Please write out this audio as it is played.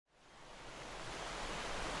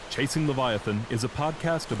Chasing Leviathan is a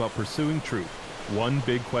podcast about pursuing truth, one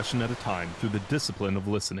big question at a time through the discipline of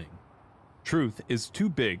listening. Truth is too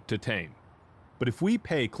big to tame, but if we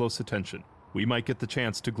pay close attention, we might get the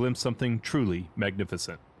chance to glimpse something truly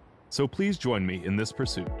magnificent. So please join me in this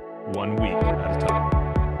pursuit, 1 week at a time.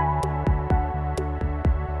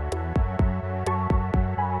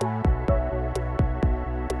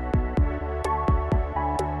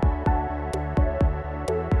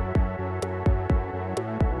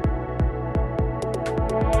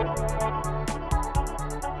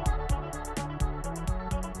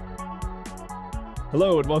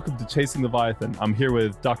 Hello and welcome to Chasing Leviathan. I'm here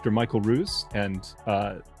with Dr. Michael Ruse, and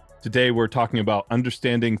today we're talking about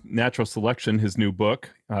Understanding Natural Selection, his new book.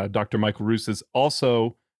 Dr. Michael Ruse is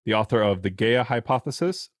also the author of The Gaia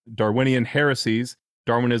Hypothesis, Darwinian Heresies,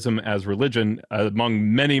 Darwinism as Religion,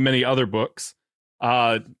 among many, many other books.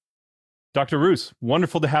 Dr. Ruse,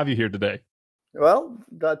 wonderful to have you here today. Well,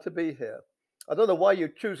 glad to be here. I don't know why you're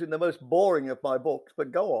choosing the most boring of my books,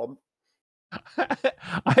 but go on.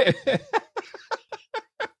 I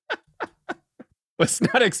was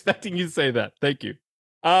not expecting you to say that. Thank you.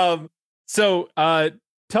 So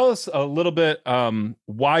tell us a little bit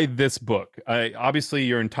why this book. Obviously,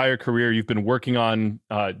 your entire career you've been working on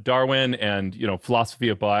Darwin and philosophy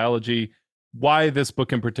of biology. Why this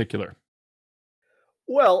book in particular?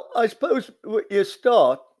 Well, I suppose you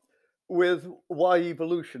start with why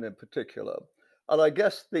evolution in particular, and I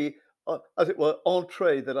guess the as it were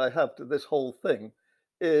entree that I have to this whole thing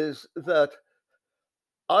is that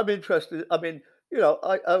I'm interested. I mean,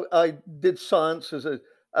 I did science as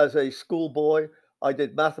a schoolboy. I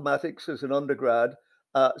did mathematics as an undergrad.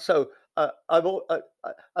 And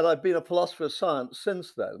I've been a philosopher of science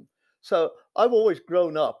since then. So I've always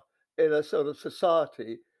grown up in a sort of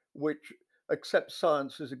society which accepts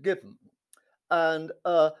science as a given. And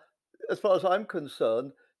as far as I'm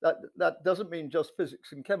concerned, that doesn't mean just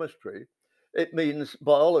physics and chemistry. It means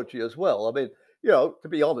biology as well. I mean, to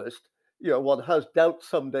be honest, one has doubts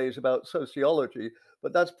some days about sociology,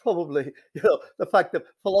 but that's probably, the fact that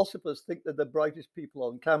philosophers think they're the brightest people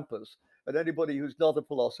on campus, and anybody who's not a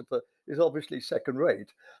philosopher is obviously second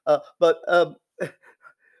rate. But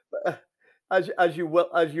as you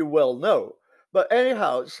well know. But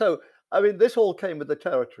anyhow, so I mean, this all came with the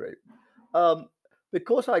territory.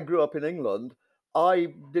 Because I grew up in England,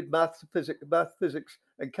 I did math, physics,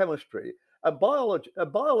 and chemistry, and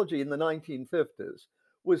biology in the 1950s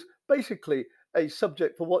was basically a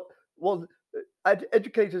subject for what one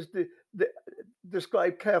educators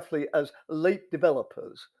describe carefully as late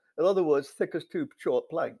developers. In other words, thick as two short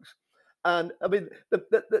planks. And I mean,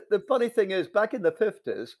 the funny thing is, back in the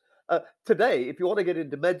 50s, today, if you want to get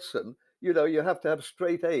into medicine, you have to have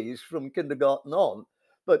straight A's from kindergarten on.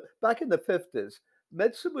 But back in the 50s,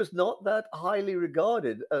 medicine was not that highly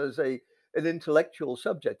regarded as an intellectual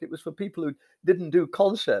subject. It was for people who didn't do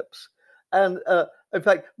concepts. And in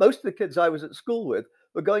fact, most of the kids I was at school with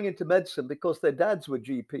were going into medicine because their dads were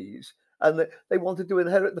GPs and they wanted to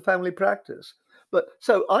inherit the family practice. But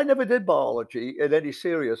so I never did biology in any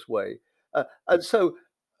serious way. And so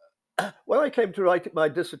when I came to write my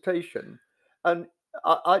dissertation, and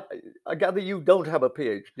I gather you don't have a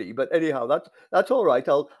PhD, but anyhow, that's all right.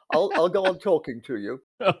 I'll go on talking to you.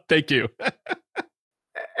 Oh, thank you.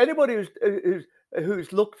 Anybody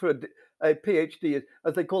who's looked for a PhD,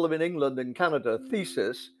 as they call them in England and Canada,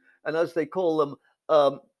 thesis, and as they call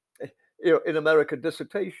them in America,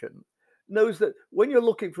 dissertation, knows that when you're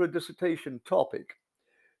looking for a dissertation topic,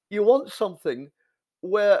 you want something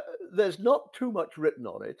where there's not too much written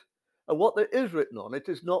on it, and what there is written on it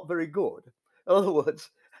is not very good. In other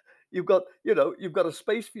words, you've got a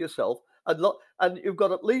space for yourself, and you've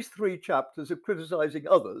got at least 3 chapters of criticizing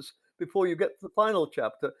others before you get to the final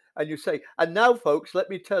chapter, and you say, "And now, folks, let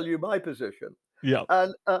me tell you my position." Yeah.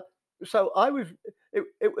 And so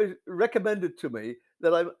it was recommended to me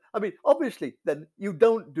that I mean, obviously, then you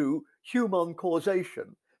don't do human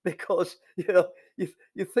causation because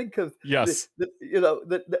you think of Yes.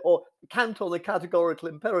 or Kant on the categorical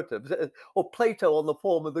imperatives, or Plato on the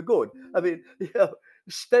form of the good. I mean,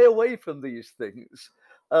 stay away from these things.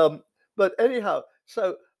 But anyhow,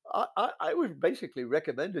 so I was basically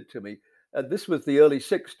recommended to me, and this was the early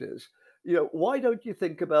 60s. Why don't you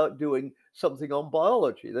think about doing something on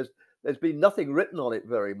biology? There's been nothing written on it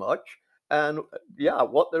very much, and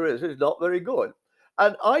what there is not very good.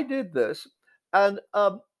 And I did this, and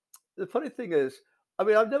the funny thing is, I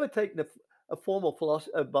mean, I've never taken a formal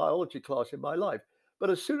biology class in my life, but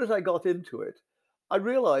as soon as I got into it, I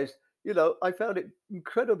realized, I found it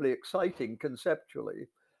incredibly exciting conceptually,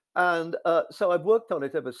 and so I've worked on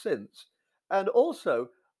it ever since. And also,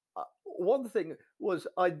 one thing was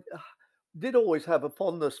I did always have a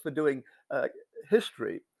fondness for doing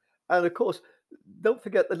history. And of course, don't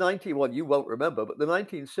forget the 91, you won't remember, but the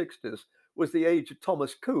 1960s was the age of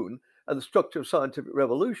Thomas Kuhn and the structure of scientific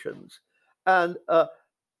revolutions. And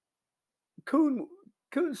Kuhn,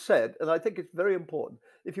 Kuhn said, and I think it's very important,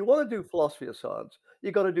 if you want to do philosophy of science,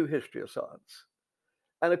 you've got to do history of science.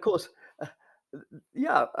 And of course,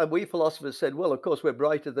 yeah, and we philosophers said, well, of course, we're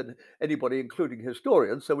brighter than anybody, including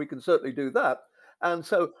historians, so we can certainly do that. And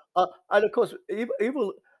so, and of course,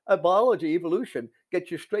 biology, evolution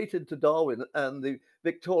gets you straight into Darwin and the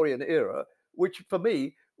Victorian era, which for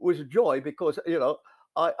me was a joy because,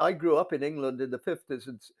 I grew up in England in the 50s.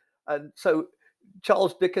 And so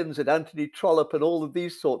Charles Dickens and Anthony Trollope and all of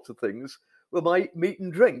these sorts of things were my meat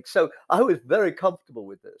and drink. So I was very comfortable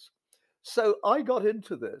with this. So I got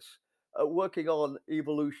into this working on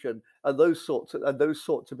evolution and those sorts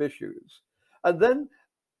of issues. And then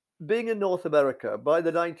being in North America by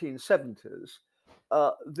the 1970s,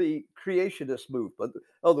 the creationist movement, in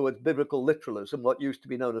other words, biblical literalism, what used to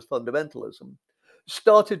be known as fundamentalism,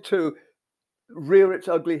 started to rear its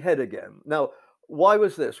ugly head again. Now, why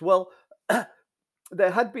was this? Well,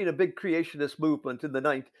 there had been a big creationist movement in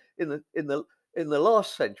the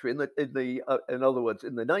last century, in other words,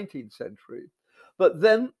 in the 19th century, but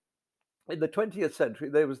then in the 20th century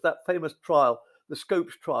there was that famous trial, the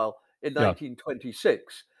Scopes trial in Yeah.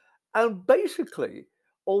 1926, and basically,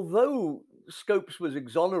 although Scopes was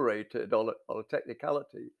exonerated on a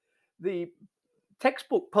technicality, the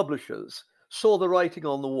textbook publishers saw the writing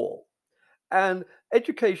on the wall, and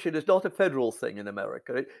education is not a federal thing in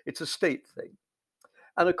America; it's a state thing.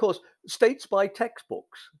 And of course, states buy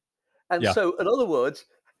textbooks. And Yeah. so, in other words,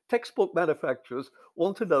 textbook manufacturers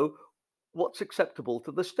want to know what's acceptable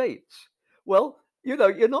to the states. Well,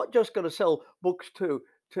 you're not just going to sell books to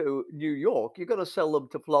New York, you're going to sell them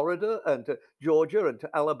to Florida and to Georgia and to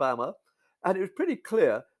Alabama. And it was pretty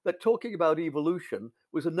clear that talking about evolution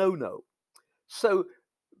was a no-no. So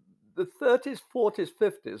the 30s, 40s,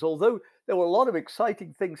 50s, although there were a lot of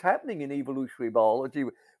exciting things happening in evolutionary biology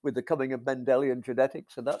with the coming of Mendelian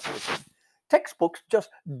genetics and that sort of thing, textbooks just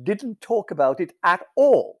didn't talk about it at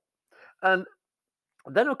all. And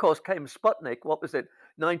then, of course, came Sputnik, what was it,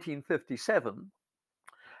 1957.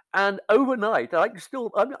 And overnight,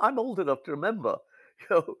 I'm old enough to remember, you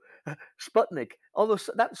know, Sputnik on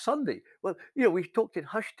that Sunday. Well, we talked in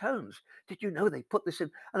hushed tones. Did you know they put this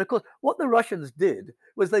in? And of course, what the Russians did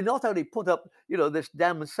was they not only put up, this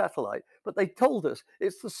damn satellite, but they told us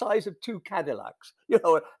it's the size of two Cadillacs. In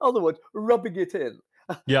other words, rubbing it in.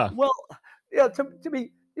 Yeah. Well,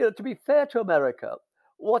 to be fair to America,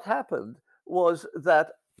 what happened was that.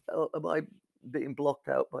 Am I being blocked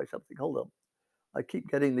out by something? Hold on. I keep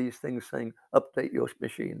getting these things saying update your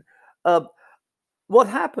machine. Um, what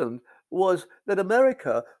happened was that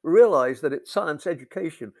America realized that its science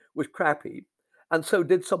education was crappy and so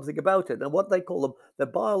did something about it. And what they call them, the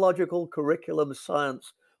biological curriculum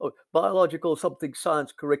science, or biological something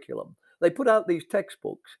science curriculum. They put out these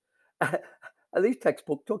textbooks. And these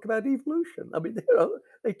textbooks talk about evolution. I mean,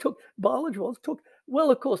 they took biology ones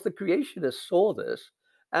well, of course, the creationists saw this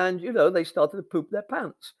and, they started to poop their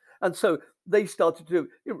pants. And so they started to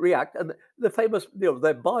react. And the famous,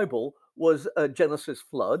 their Bible was Genesis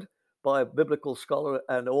Flood by a biblical scholar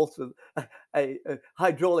and also a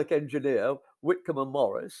hydraulic engineer, Whitcomb and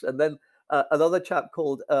Morris. And then another chap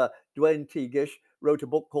called Duane T. Gish wrote a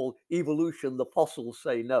book called Evolution, the Fossils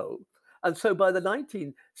Say No. And so by the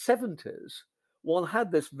 1970s, one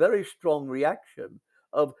had this very strong reaction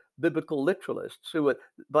of biblical literalists who were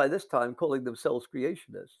by this time calling themselves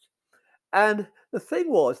creationists. And the thing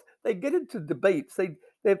was, they get into debates.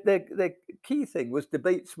 Their key thing was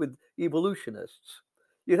debates with evolutionists.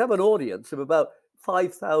 You'd have an audience of about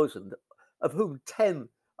 5,000, of whom 10,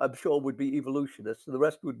 I'm sure, would be evolutionists, and the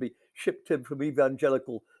rest would be shipped in from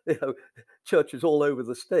evangelical, churches all over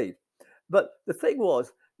the state. But the thing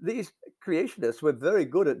was, these creationists were very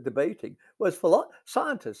good at debating, whereas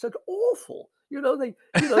scientists are awful. They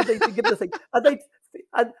give the thing,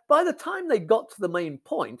 and by the time they got to the main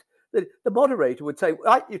point, the moderator would say,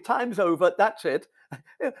 right, your time's over, that's it.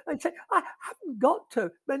 I'd say, I haven't got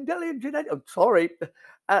to Mendelian genetics. I'm sorry.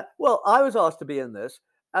 Well, I was asked to be in this,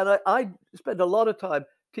 and I spent a lot of time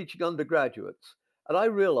teaching undergraduates, and I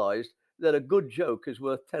realized that a good joke is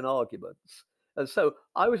worth 10 arguments. And so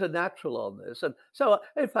I was a natural on this. And so,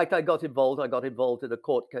 in fact, I got involved in a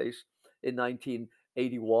court case in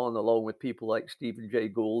 1981, along with people like Stephen Jay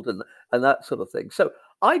Gould and that sort of thing. So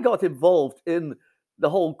I got involved in the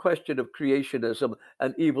whole question of creationism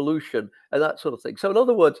and evolution and that sort of thing. So in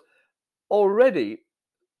other words, already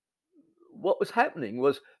what was happening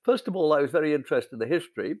was, first of all, I was very interested in the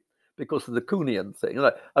history because of the Kuhnian thing.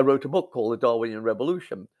 And I wrote a book called The Darwinian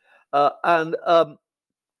Revolution. And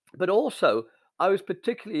But also, I was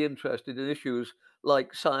particularly interested in issues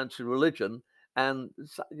like science and religion and,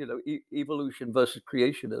 evolution versus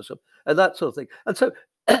creationism and that sort of thing. And so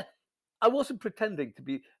I wasn't pretending to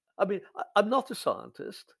be. I mean, I'm not a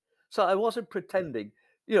scientist, so I wasn't pretending.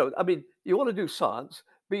 I mean, you want to do science,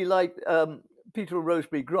 be like Peter and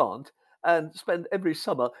Rosemary Grant, and spend every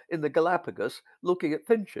summer in the Galapagos looking at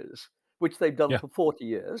finches, which they've done Yeah. for 40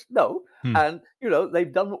 years. No, Hmm. and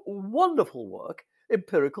they've done wonderful work,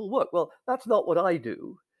 empirical work. Well, that's not what I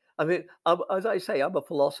do. I mean, as I say, I'm a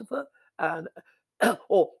philosopher, and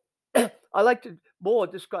or I like to more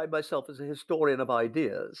describe myself as a historian of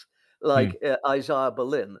ideas Hmm. like Isaiah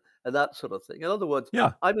Berlin and that sort of thing. In other words,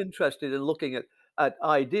 Yeah. I'm interested in looking at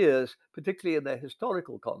ideas, particularly in their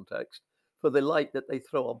historical context, for the light that they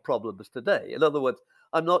throw on problems today. In other words,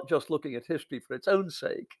 I'm not just looking at history for its own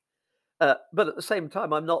sake, but at the same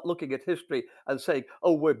time, I'm not looking at history and saying,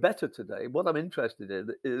 "Oh, we're better today." What I'm interested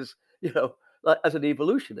in is, like as an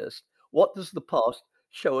evolutionist, what does the past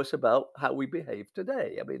show us about how we behave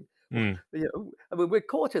today? I mean, Hmm. we're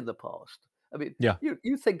caught in the past. I mean, Yeah.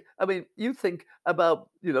 you think about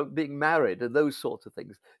being married and those sorts of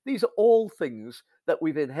things. These are all things that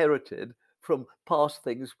we've inherited from past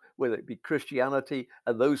things, whether it be Christianity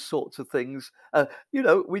and those sorts of things.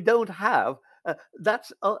 We don't have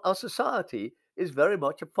that's our society is very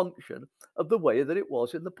much a function of the way that it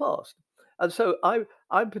was in the past. And so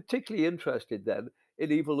I'm particularly interested then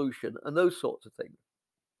in evolution and those sorts of things.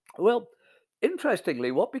 Well,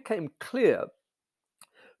 interestingly, what became clear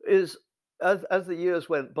is as the years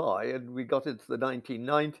went by and we got into the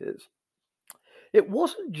 1990s, it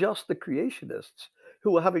wasn't just the creationists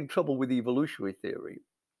who were having trouble with evolutionary theory,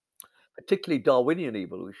 particularly Darwinian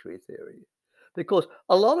evolutionary theory, because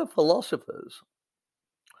a lot of philosophers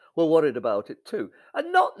were worried about it too.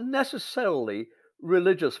 And not necessarily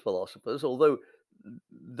religious philosophers, although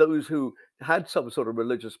those who had some sort of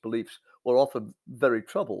religious beliefs were often very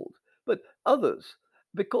troubled, but others,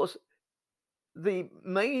 because the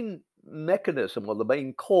main mechanism or the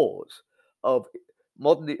main cause of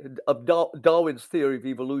Darwin's theory of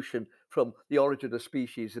evolution from the origin of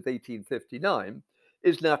species of 1859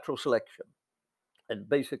 is natural selection. And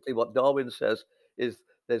basically, what Darwin says is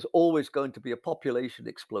there's always going to be a population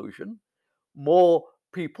explosion. More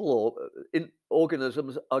people or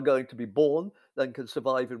organisms are going to be born than can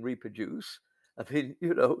survive and reproduce. I mean,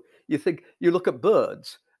 you look at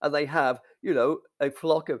birds and they have, a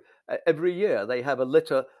flock of every year they have a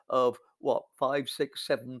litter of what, five, six,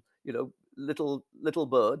 seven, little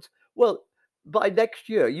birds. Well, by next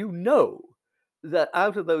year, that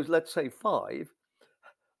out of those, let's say five,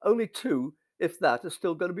 only two, if that, are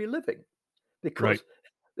still going to be living Right. because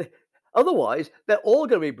otherwise they're all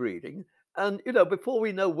going to be breeding. And before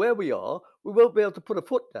we know where we are, we won't be able to put a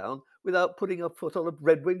foot down without putting a foot on a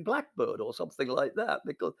red-winged blackbird or something like that.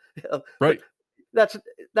 Because, but Right. that's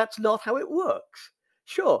that's not how it works.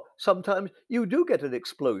 Sure, sometimes you do get an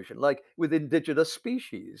explosion, like with indigenous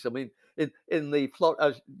species. I mean, in the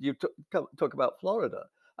as you talk about Florida.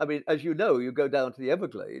 I mean, as you know, you go down to the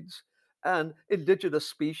Everglades, and indigenous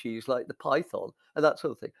species like the python and that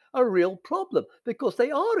sort of thing are a real problem because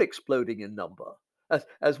they are exploding in number,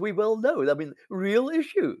 as we well know. I mean, real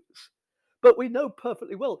issues. But we know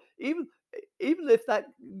perfectly well, even if that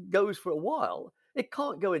goes for a while, it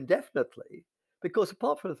can't go indefinitely because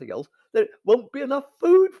apart from anything else, there won't be enough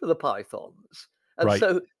food for the pythons. And Right.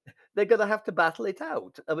 so they're going to have to battle it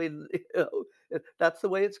out. I mean, that's the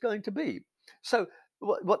way it's going to be. So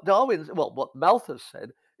what Malthus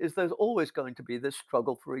said is there's always going to be this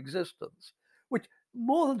struggle for existence, which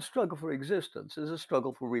more than struggle for existence is a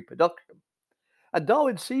struggle for reproduction. And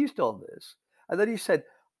Darwin seized on this. And then he said,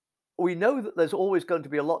 we know that there's always going to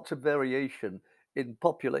be lots of variation in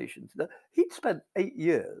populations. Now, he'd spent 8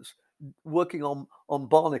 years working on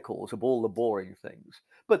barnacles of all the boring things.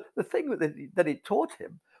 But the thing that it taught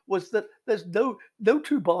him was that there's no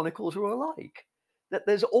two barnacles are alike. That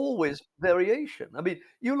there's always variation. I mean,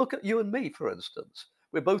 you look at you and me, for instance.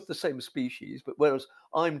 We're both the same species, but whereas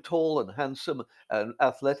I'm tall and handsome and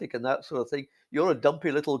athletic and that sort of thing, you're a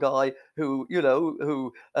dumpy little guy who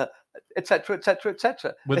et cetera, et cetera, et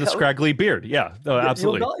cetera. With a scraggly beard. Yeah. Oh,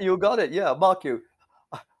 absolutely. You got it. Yeah, Mark,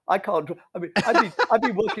 I can't. I mean, I've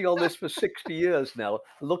been working on this for 60 years now.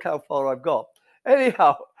 Look how far I've got.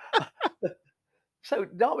 Anyhow, so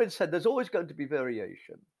Darwin said there's always going to be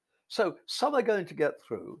variation. So some are going to get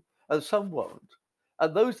through, and some won't.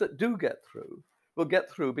 And those that do get through will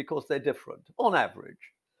get through because they're different, on average,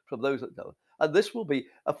 from those that don't. and this will be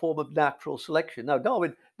a form of natural selection. Now,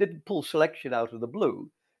 Darwin didn't pull selection out of the blue.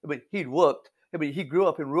 I mean, he'd worked. I mean, he grew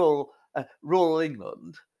up in rural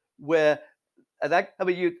England, where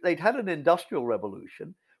they'd had an industrial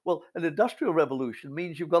revolution. Well, an industrial revolution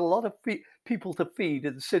means you've got a lot of people to feed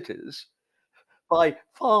in cities by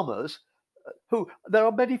farmers who there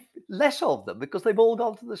are many less of them because they've all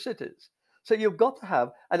gone to the cities. So you've got to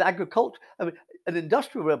have an agriculture. I mean, an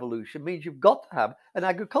industrial revolution means you've got to have an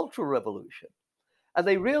agricultural revolution. And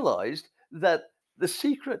they realized that the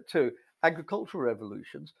secret to agricultural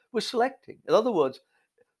revolutions was selecting. In other words,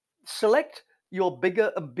 select your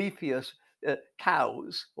bigger and beefier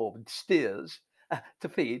cows or steers to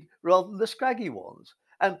feed rather than the scraggy ones.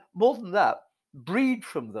 And more than that, breed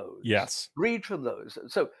from those. Yes. Breed from those.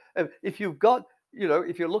 So if you've got,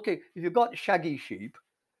 if you've got shaggy sheep,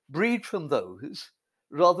 breed from those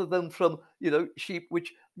rather than from, sheep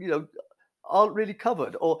which, aren't really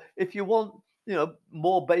covered. Or if you want,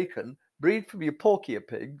 more bacon, breed from your porkier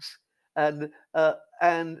pigs and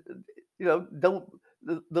don't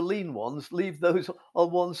the lean ones, leave those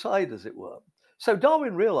on one side, as it were. So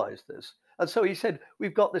Darwin realized this. And so he said,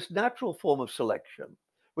 we've got this natural form of selection,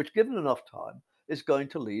 which given enough time is going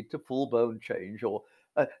to lead to full-blown change. Or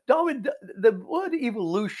Darwin, the word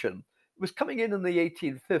evolution was coming in the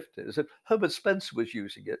 1850s, and Herbert Spencer was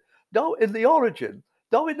using it. In the origin,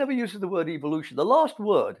 Darwin never uses the word evolution. The last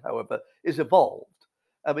word, however, is evolved.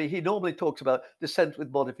 I mean, he normally talks about descent with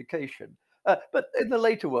modification. But in the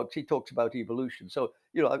later works, he talks about evolution. So,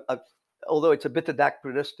 although it's a bit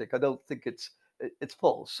anachronistic, I don't think it's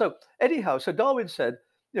false. So anyhow, so Darwin said,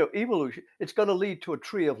 evolution, it's going to lead to a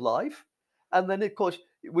tree of life. And then, of course,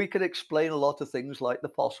 we can explain a lot of things like the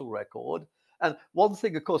fossil record. And one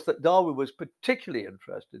thing, of course, that Darwin was particularly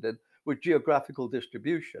interested in was geographical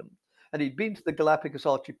distribution. And he'd been to the Galapagos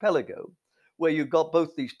archipelago, where you got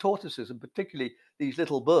both these tortoises and particularly these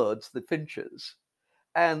little birds, the finches.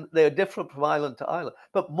 And they're different from island to island.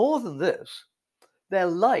 But more than this, they're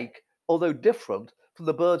like, although different, from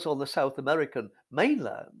the birds on the South American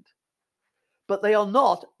mainland. But they are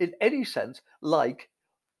not, in any sense, like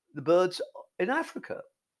the birds in Africa.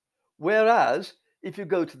 Whereas, if you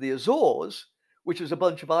go to the Azores, which is a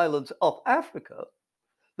bunch of islands off Africa,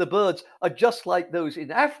 the birds are just like those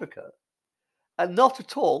in Africa and not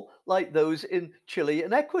at all like those in Chile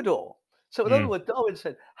and Ecuador. So in other words, Darwin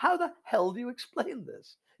said, how the hell do you explain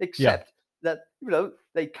this? Except that,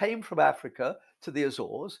 they came from Africa to the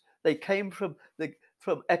Azores, they came from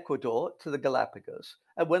Ecuador to the Galapagos,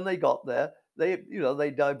 and when they got there, they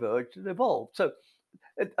diverged and evolved. So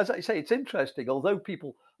as I say, it's interesting, although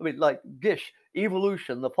people, like Gish,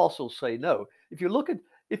 evolution, the fossils say no. If you look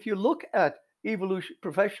at evolution,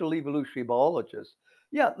 professional evolutionary biologists,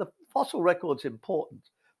 the fossil record's important,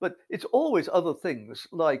 but it's always other things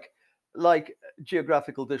like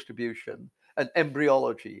geographical distribution and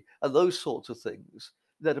embryology and those sorts of things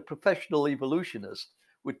that a professional evolutionist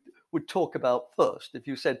would talk about first. If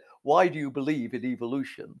you said, why do you believe in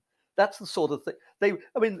evolution? That's the sort of thing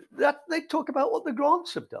they talk about what the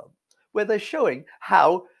Grants have done, where they're showing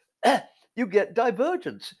how you get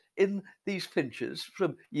divergence in these finches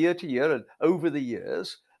from year to year and over the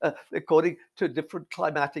years, according to different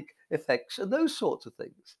climatic effects and those sorts of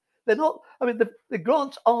things. They're not, the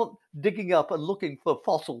Grants aren't digging up and looking for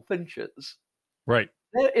fossil finches. Right.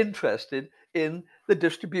 They're interested in the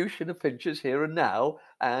distribution of finches here and now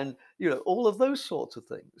and, all of those sorts of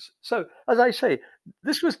things. So, as I say,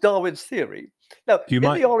 this was Darwin's theory. Now, Do you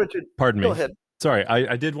mind? the origin... Pardon me. Go ahead. Sorry,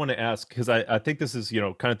 I did want to ask, because I think this is,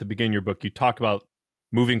 kind of at the beginning of your book, you talk about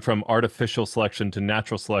moving from artificial selection to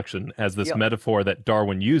natural selection as this metaphor that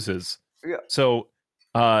Darwin uses. Yeah. So,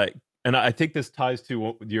 and I think this ties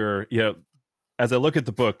to your, as I look at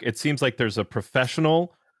the book, it seems like there's a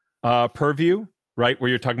professional purview, right, where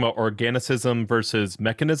you're talking about organicism versus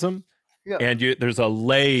mechanism, and there's a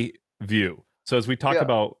lay view. So as we talk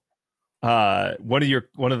about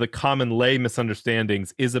one of the common lay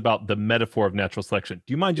misunderstandings is about the metaphor of natural selection.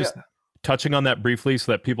 Do you mind just touching on that briefly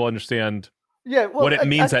so that people understand what it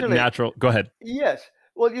means at natural? Go ahead. Yes.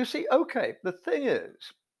 Well, you see, okay, the thing is,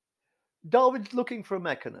 Darwin's looking for a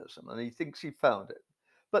mechanism and he thinks he found it.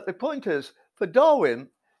 But the point is, for Darwin,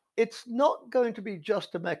 it's not going to be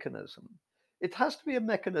just a mechanism. It has to be a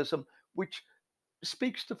mechanism which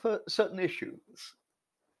speaks to certain issues.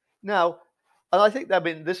 Now, and I think,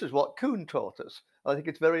 this is what Kuhn taught us. I think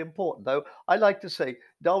it's very important, though. I like to say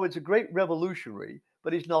Darwin's a great revolutionary,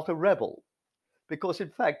 but he's not a rebel. Because, in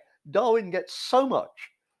fact, Darwin gets so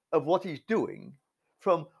much of what he's doing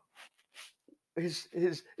from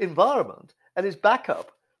his environment and his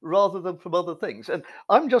backup rather than from other things. And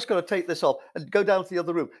I'm just going to take this off and go down to the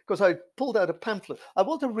other room because I pulled out a pamphlet. I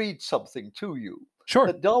want to read something to you Sure.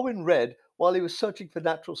 that Darwin read while he was searching for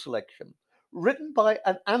natural selection, written by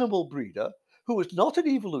an animal breeder who was not an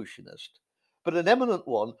evolutionist, but an eminent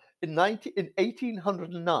one in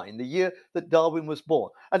 1809, the year that Darwin was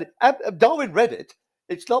born. And Darwin read it.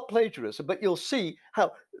 It's not plagiarism, but you'll see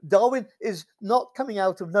how Darwin is not coming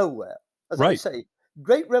out of nowhere. As I say,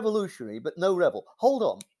 great revolutionary, but no rebel. Hold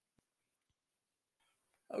on.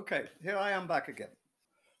 Okay, here I am back again.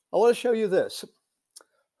 I want to show you this.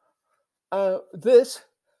 This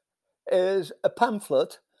is a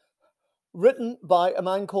pamphlet written by a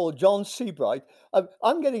man called John Seabright.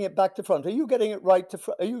 I'm getting it back to front. Are you getting it right to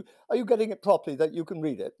front? Are you getting it properly that you can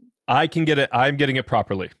read it? I can get it. I'm getting it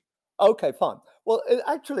properly. Okay, fine. Well,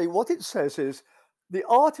 actually, what it says is the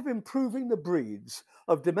art of improving the breeds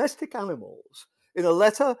of domestic animals in a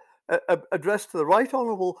letter addressed to the Right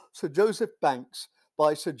Honourable Sir Joseph Banks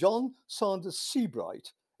by Sir John Sanders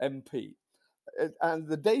Seabright, MP. And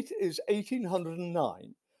the date is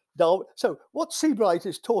 1809. So what Seabright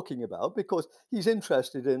is talking about, because he's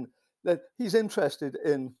interested in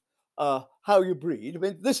how you breed. I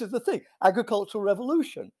mean, this is the thing: agricultural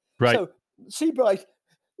revolution. Right. So Seabright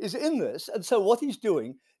is in this, and so what he's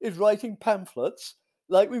doing is writing pamphlets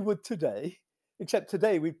like we would today, except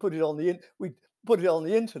today we put it on the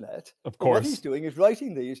internet. Of But what course. he's doing is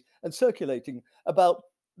writing these and circulating about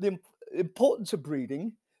the importance of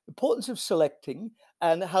breeding, importance of selecting,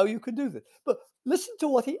 and how you can do this. But listen to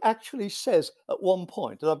what he actually says at one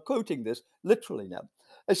point, and I'm quoting this literally now.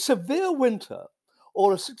 A severe winter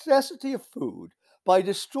or a scarcity of food by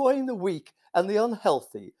destroying the weak and the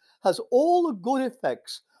unhealthy has all the good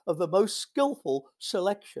effects of the most skillful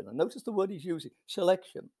selection. And notice the word he's using,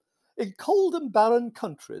 selection. In cold and barren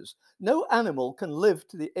countries, no animal can live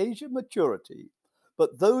to the age of maturity,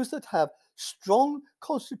 but those that have strong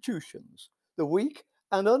constitutions, the weak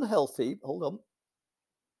and unhealthy,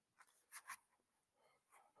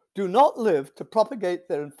 do not live to propagate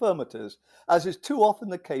their infirmities, as is too often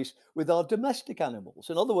the case with our domestic animals.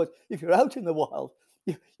 In other words, if you're out in the wild,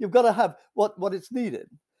 you've got to have what is needed.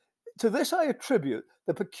 To this I attribute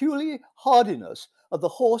the peculiar hardiness of the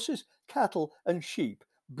horses, cattle, and sheep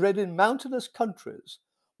bred in mountainous countries,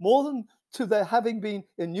 more than to their having been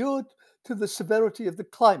inured to the severity of the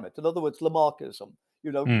climate. In other words, Lamarckism.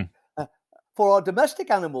 For our domestic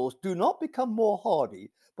animals do not become more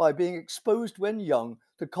hardy by being exposed when young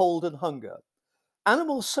to cold and hunger.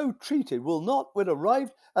 Animals so treated will not, when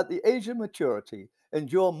arrived at the age of maturity,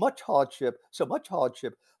 endure so much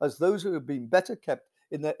hardship as those who have been better kept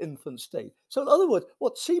in their infant state. So in other words,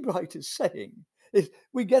 what Seabright is saying is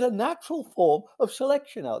we get a natural form of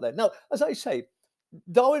selection out there. Now, as I say,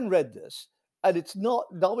 Darwin read this, and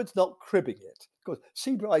Darwin's not cribbing it, because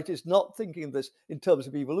Seabright is not thinking of this in terms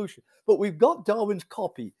of evolution. But we've got Darwin's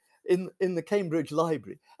copy in the Cambridge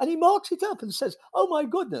Library, and he marks it up and says, oh my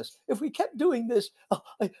goodness, if we kept doing this,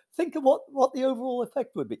 think of what the overall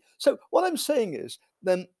effect would be. So what I'm saying is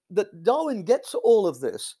then that Darwin gets all of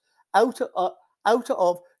this out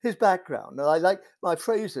of his background. And I like my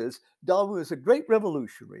phrases: Darwin was a great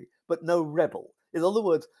revolutionary, but no rebel. In other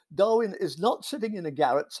words, Darwin is not sitting in a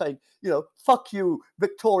garret saying, fuck you,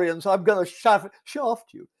 Victorians, I'm going to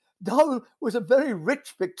shaft you. Darwin was a very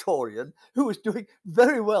rich Victorian who was doing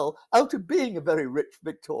very well out of being a very rich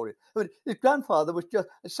Victorian. I mean, his grandfather was just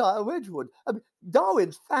Sire Wedgwood. I mean,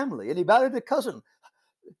 Darwin's family, and he married a cousin.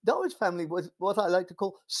 Darwin's family was what I like to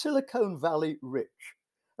call Silicon Valley rich.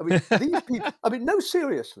 I mean, these people, no,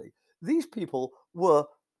 seriously, these people were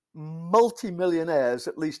multi-millionaires,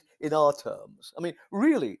 at least in our terms.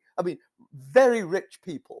 Really, very rich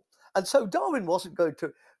people. And so Darwin wasn't going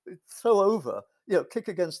to throw over, kick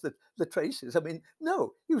against the traces.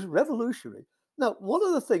 No, he was revolutionary. Now, one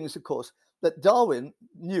of the things, of course, that Darwin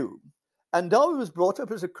knew, and Darwin was brought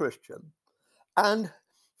up as a Christian, and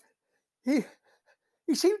he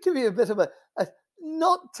seemed to be a bit of a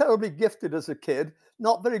not terribly gifted as a kid,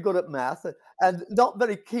 not very good at math, and not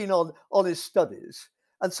very keen on his studies.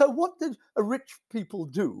 And so what did a rich people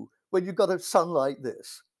do when you've got a son like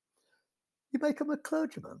this? You make him a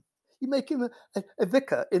clergyman. You make him a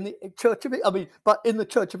vicar in the Church of in the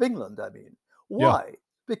Church of England, Why? Yeah.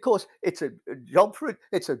 Because it's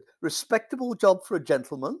it's a respectable job for a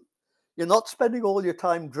gentleman. You're not spending all your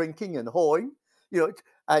time drinking and whoring,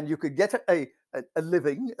 and you could get a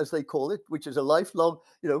living, as they call it, which is a lifelong,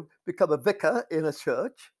 become a vicar in a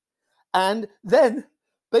church. And then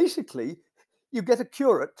basically you get a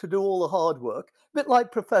curate to do all the hard work, a bit like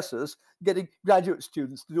professors getting graduate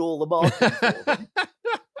students to do all the marking for them.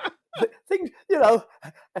 Things,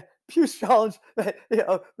 Puissance,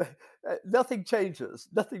 nothing changes.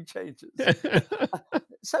 Nothing changes.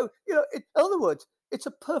 So, in other words, it's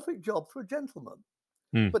a perfect job for a gentleman.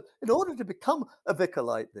 Hmm. But in order to become a vicar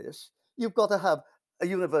like this, you've got to have a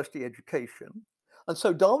university education. And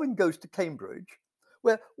so Darwin goes to Cambridge,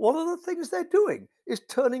 where one of the things they're doing is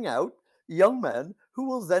turning out young men who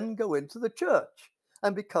will then go into the church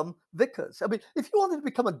and become vicars. I mean, if you wanted to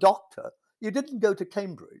become a doctor, you didn't go to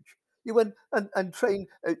Cambridge. You went and trained.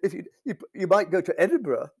 If you might go to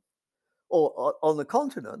Edinburgh or on the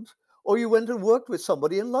continent, or you went and worked with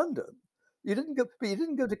somebody in London. But you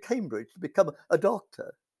didn't go to Cambridge to become a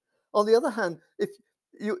doctor. On the other hand, if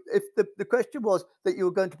the question was that you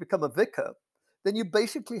were going to become a vicar, then you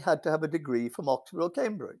basically had to have a degree from Oxford or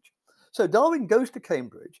Cambridge. So Darwin goes to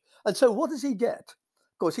Cambridge, and so what does he get?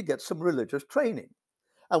 Of course, he gets some religious training.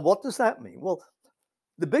 And what does that mean? Well,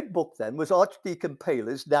 the big book then was Archdeacon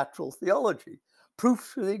Paley's Natural Theology,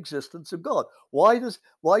 Proofs for the Existence of God. Why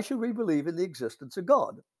should we believe in the existence of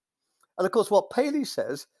God? And of course, what Paley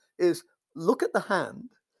says is, look at the hand.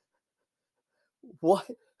 Why?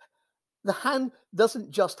 The hand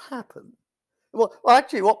doesn't just happen. Well,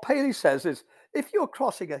 actually, what Paley says is, if you're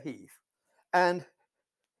crossing a heath and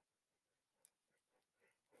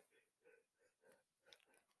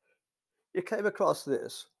you came across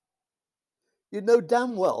this, you know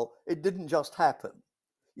damn well it didn't just happen.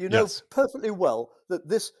 You know Yes. perfectly well that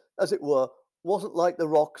this, as it were, wasn't like the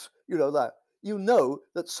rocks, that. You know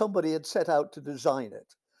that somebody had set out to design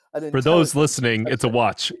it. An For those intelligence listening, had it's a set.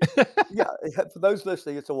 watch. Yeah, for those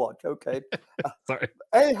listening, it's a watch. Okay. Sorry.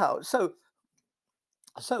 Anyhow, so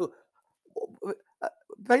uh,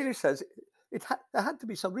 Paley says there had to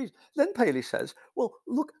be some reason. Then Paley says, well,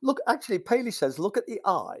 look. Actually, Paley says, look at the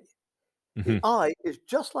eye. The Hmm. eye is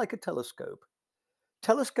just like a telescope.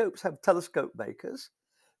 Telescopes have telescope makers.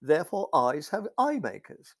 Therefore, eyes have eye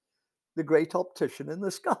makers. The great optician in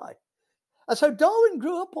the sky. And so Darwin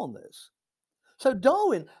grew up on this. So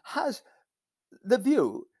Darwin has the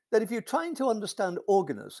view that if you're trying to understand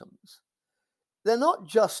organisms, they're not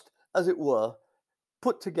just, as it were,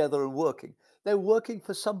 put together and working. They're working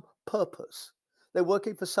for some purpose. They're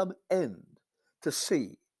working for some end, to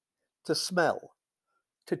see, to smell,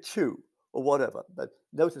 to chew, or whatever. But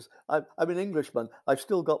notice, I'm an Englishman. I've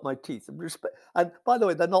still got my teeth. And by the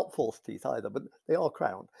way, they're not false teeth either, but they are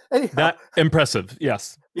crowned. Anyhow, That impressive.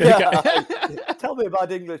 Yes. Okay. yeah, tell me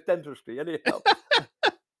about English dentistry. Anyhow,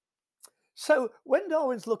 so when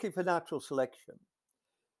Darwin's looking for natural selection,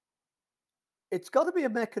 it's got to be a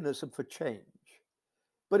mechanism for change.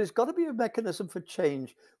 But it's got to be a mechanism for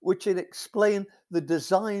change which will explain the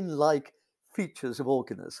design-like features of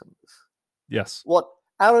organisms. Yes. What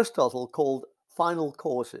Aristotle called final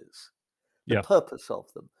causes, the Yeah. purpose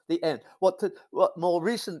of them, the end. What more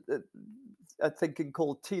recent thinking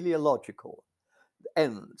called teleological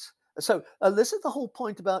ends. So this is the whole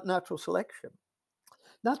point about natural selection.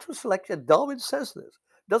 Natural selection, Darwin says this,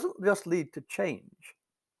 doesn't just lead to change.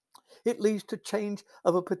 It leads to change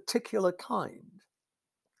of a particular kind,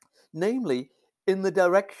 namely in the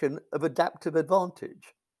direction of adaptive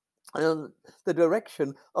advantage and the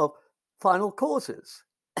direction of final causes.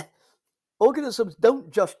 Organisms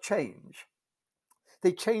don't just change,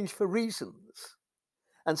 they change for reasons.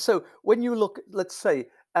 And so when you look, let's say,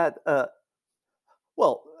 at,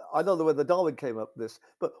 well, I don't know whether Darwin came up with this,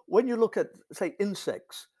 but when you look at, say,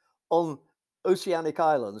 insects on oceanic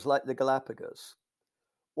islands like the Galapagos,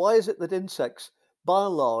 why is it that insects, by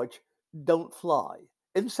and large, don't fly?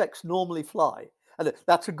 Insects normally fly, and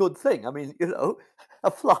that's a good thing. I mean, a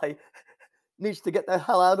fly needs to get the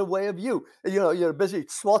hell out of the way of you. You're busy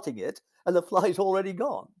swatting it, and the fly's already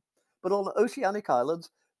gone. But on oceanic islands,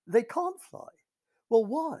 they can't fly. Well,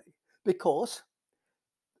 why? Because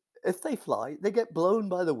if they fly, they get blown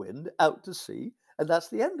by the wind out to sea, and that's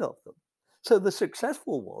the end of them. So the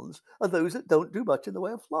successful ones are those that don't do much in the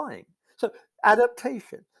way of flying. So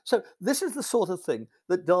adaptation. So this is the sort of thing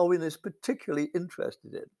that Darwin is particularly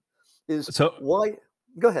interested in. Is So why?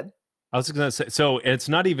 Go ahead. I was going to say, so it's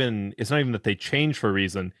not even that they change for a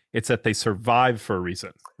reason. It's that they survive for a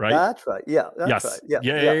reason, right? That's right. Yeah, that's right. Yes.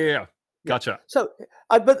 Yeah, Yeah. Yeah. yeah, Yeah. Yeah. yeah. Gotcha. So,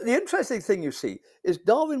 but the interesting thing you see is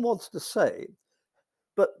Darwin wants to say,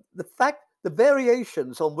 but the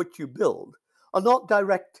variations on which you build are not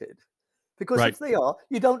directed, because Right. if they are,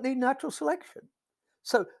 you don't need natural selection.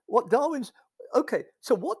 So what Darwin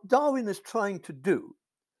is trying to do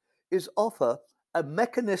is offer a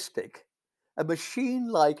mechanistic, a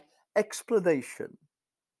machine-like explanation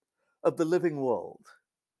of the living world.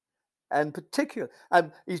 And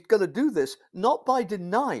he's going to do this not by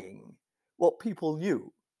denying what people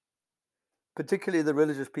knew, particularly the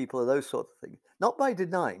religious people and those sort of things, not by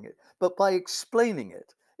denying it, but by explaining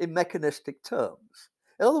it in mechanistic terms.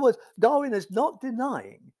 In other words, Darwin is not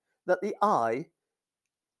denying that the eye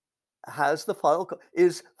has the final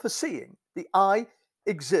is for seeing. The eye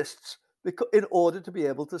exists in order to be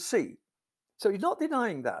able to see. So he's not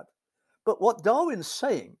denying that. But what Darwin's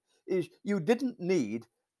saying is you didn't need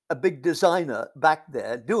a big designer back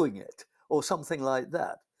there doing it or something like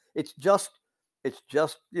that. It's just,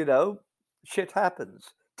 shit happens.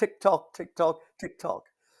 Tick tock, tick tock, tick tock.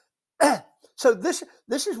 So this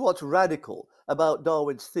is what's radical about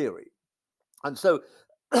Darwin's theory. And so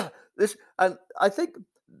and I think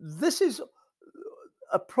this is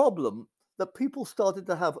a problem that people started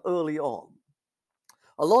to have early on.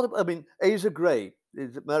 Asa Gray,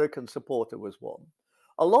 his American supporter, was one.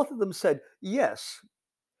 A lot of them said, yes,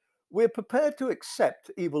 we're prepared to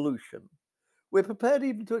accept evolution. We're prepared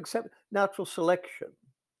even to accept natural selection.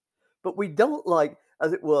 But we don't like,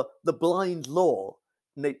 as it were, the blind law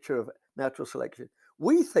nature of natural selection.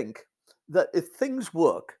 We think that if things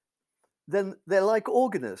work, then they're like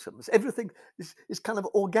organisms. Everything is kind of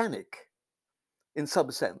organic in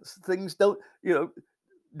some sense. Things don't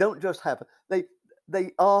just happen.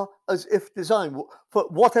 They are as if designed for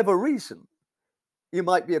whatever reason. You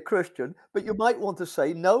might be a Christian, but you might want to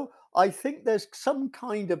say, no, I think there's some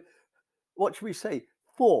kind of, what should we say,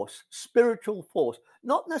 force, spiritual force,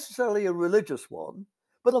 not necessarily a religious one,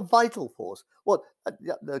 but a vital force. Of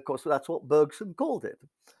course, that's what Bergson called it.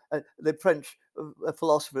 The French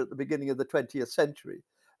philosopher at the beginning of the 20th century.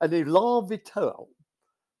 An élan vital,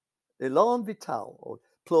 or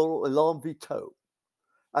plural élan vitaux.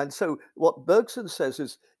 And so what Bergson says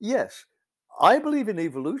is, yes, I believe in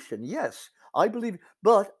evolution. Yes, I believe,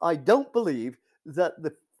 but I don't believe that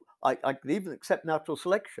I can even accept natural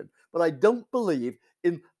selection, but I don't believe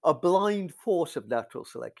in a blind force of natural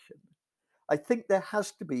selection. I think there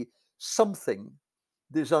has to be something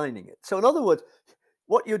designing it. So in other words,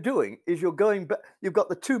 what you're doing is you're going back, you've got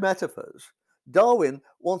the two metaphors. Darwin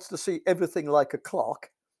wants to see everything like a clock.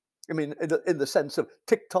 I mean, in the sense of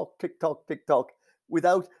tick tock, tick tock, tick tock,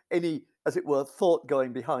 without any, as it were, thought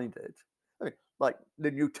going behind it. I mean, like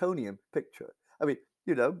the Newtonian picture. I mean,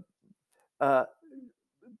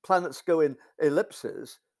 planets go in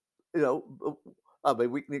ellipses. We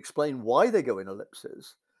can explain why they go in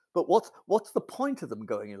ellipses, but what's the point of them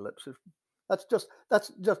going in ellipses? That's just That's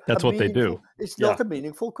a what they meaningful. do. It's Yeah. not a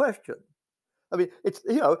meaningful question. I mean,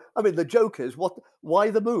 the joke is why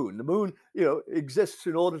the moon? The moon, exists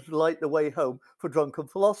in order to light the way home for drunken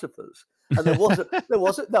philosophers. And there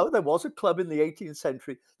was a club in the 18th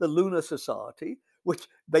century, the Lunar Society, which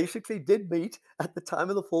basically did meet at the time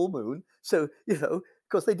of the full moon. So,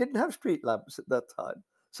 because they didn't have street lamps at that time.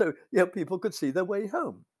 So, people could see their way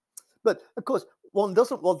home. But of course, one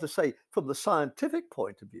doesn't want to say from the scientific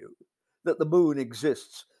point of view that the moon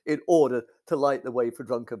exists in order to light the way for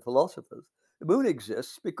drunken philosophers. The moon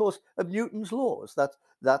exists because of Newton's laws.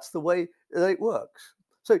 That's the way that it works.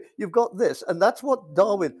 So you've got this, and that's what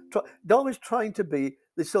Darwin's trying to be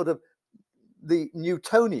the sort of the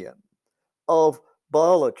Newtonian of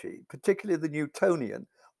biology, particularly the Newtonian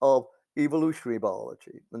of evolutionary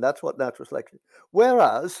biology, and that's what natural selection.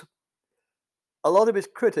 Whereas a lot of his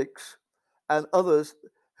critics and others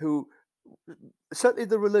who, certainly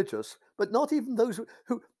the religious, but not even those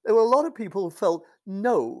who there were a lot of people who felt,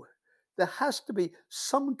 no, there has to be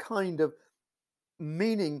some kind of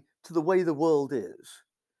meaning to the way the world is.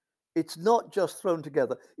 It's not just thrown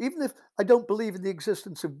together. Even if I don't believe in the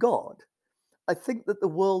existence of God, I think that the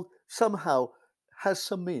world somehow has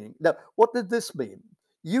some meaning. Now, what did this mean?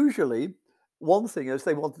 Usually, one thing is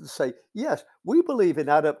they wanted to say, yes, we believe in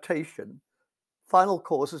adaptation, final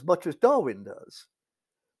cause, as much as Darwin does.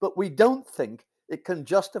 But we don't think it can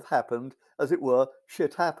just have happened, as it were,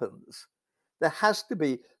 shit happens. There has to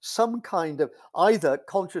be some kind of either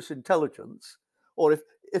conscious intelligence, or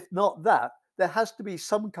if not that, there has to be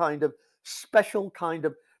some kind of special kind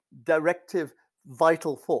of directive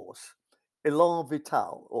vital force, élan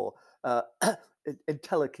vital, or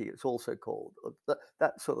entelechy, it's also called,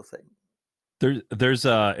 that sort of thing.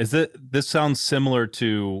 This sounds similar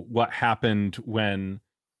to what happened when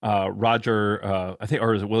Roger, I think,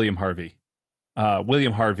 or is it William Harvey?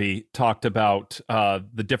 William Harvey talked about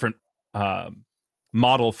the different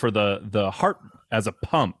model for the heart as a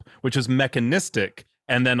pump, which is mechanistic,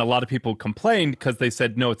 and then a lot of people complained because they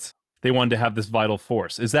said no, they wanted to have this vital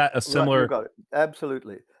force. Is that a similar? Right, you got it.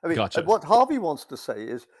 Absolutely. I mean, Gotcha. what Harvey wants to say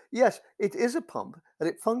is, yes, it is a pump and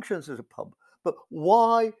it functions as a pump, but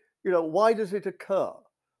why does it occur?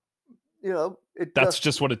 it That's just,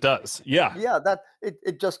 just what it does. Yeah. yeah, that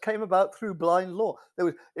it just came about through blind law.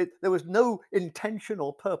 There was no intention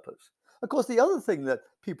or purpose. Of course, the other thing that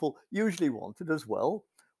people usually wanted as well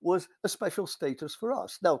was a special status for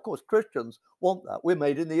us. Now, of course, Christians want that. We're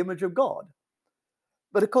made in the image of God.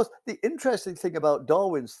 But of course, the interesting thing about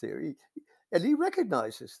Darwin's theory, and he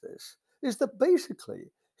recognizes this, is that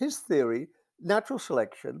basically his theory, natural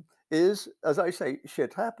selection, is, as I say,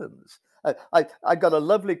 shit happens. I got a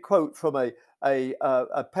lovely quote from a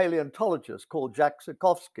paleontologist called Jack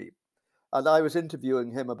Sikowski, and I was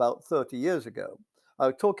interviewing him about 30 years ago. I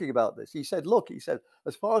was talking about this. He said, "Look," he said,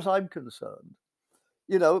 "as far as I'm concerned,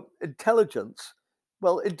 intelligence,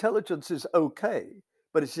 well, intelligence is okay,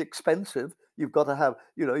 but it's expensive. You've got to have,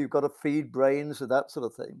 you've got to feed brains and that sort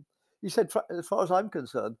of thing." He said, "As far as I'm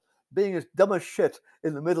concerned, being as dumb as shit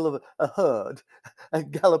in the middle of a herd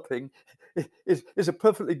and galloping is a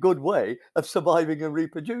perfectly good way of surviving and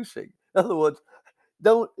reproducing." In other words,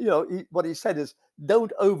 don't, what he said is,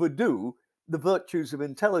 don't overdo the virtues of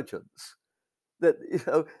intelligence. That,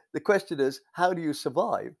 the question is, how do you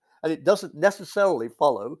survive? And it doesn't necessarily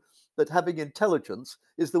follow that having intelligence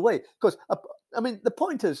is the way. Because I mean, the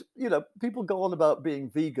point is, people go on about being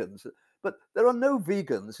vegans, but there are no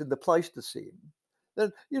vegans in the Pleistocene.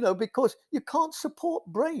 Then, because you can't support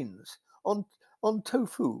brains on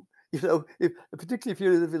tofu. Particularly if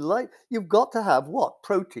you live in light, you've got to have what?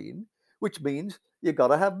 Protein, which means you've got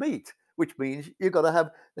to have meat, which means you've got to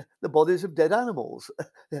have the bodies of dead animals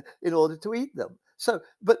in order to eat them. So,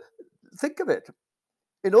 but think of it.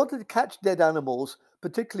 In order to catch dead animals,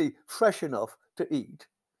 particularly fresh enough to eat,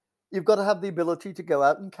 you've got to have the ability to go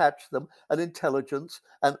out and catch them, and intelligence,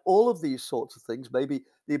 and all of these sorts of things, maybe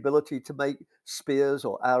the ability to make spears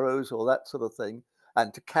or arrows or that sort of thing,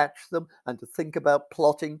 and to catch them, and to think about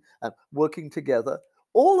plotting and working together.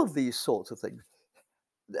 All of these sorts of things.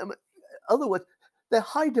 In other words, they're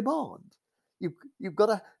high demand. You've got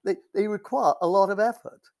to, they require a lot of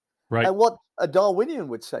effort. Right. And what a Darwinian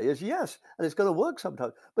would say is yes, and it's going to work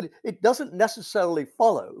sometimes, but it doesn't necessarily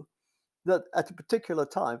follow that at a particular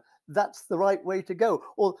time that's the right way to go,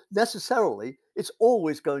 or necessarily it's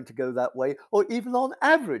always going to go that way, or even on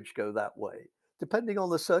average go that way, depending on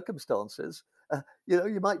the circumstances.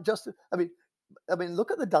 You might just, I mean, look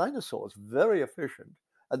at the dinosaurs, very efficient.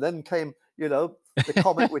 And then came, the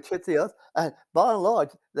comet which hit the Earth, and by and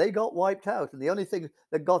large, they got wiped out. And the only thing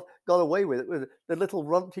that got away with it were the little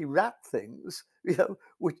runty rat things,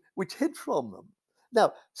 which hid from them.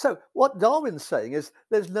 Now, so what Darwin's saying is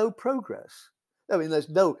there's no progress. I mean, there's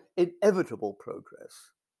no inevitable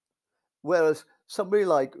progress. Whereas somebody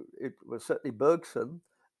like, it was certainly Bergson,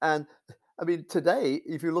 and I mean, today,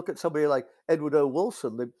 if you look at somebody like Edward O.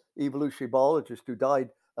 Wilson, the evolutionary biologist who died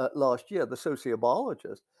last year, the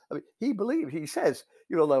sociobiologist, I mean, he says,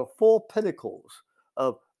 there are four pinnacles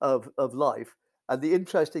of life. And the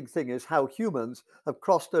interesting thing is how humans have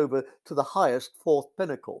crossed over to the highest fourth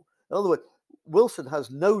pinnacle. In other words, Wilson has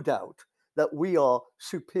no doubt that we are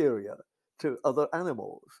superior to other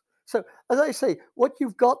animals. So, as I say, what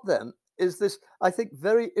you've got then is this, I think,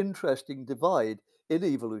 very interesting divide in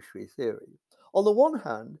evolutionary theory. On the one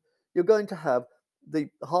hand, you're going to have the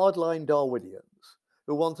hardline Darwinians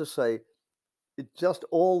who want to say it's just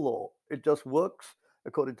all law, it just works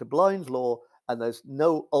according to blind law, and there's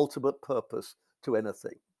no ultimate purpose to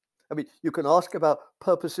anything. I mean, you can ask about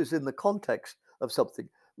purposes in the context of something.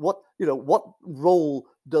 What role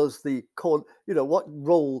does what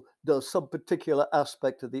role does some particular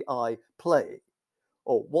aspect of the eye play?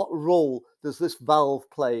 Or what role does this valve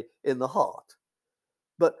play in the heart?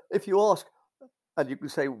 But if you ask, and you can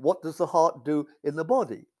say, what does the heart do in the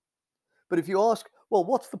body? But if you ask, well,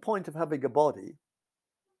 what's the point of having a body?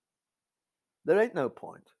 There ain't no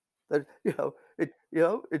point. There, it,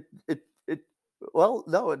 well,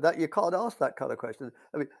 no, that you can't ask that kind of question.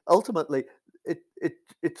 I mean, ultimately,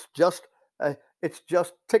 it's just,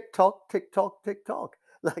 tick tock, tick tock, tick tock,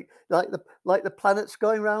 like the planets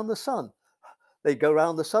going around the sun. They go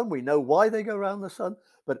around the sun. We know why they go around the sun,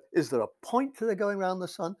 but is there a point to their going around the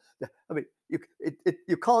sun? I mean,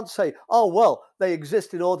 you can't say, oh, well, they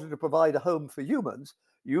exist in order to provide a home for humans.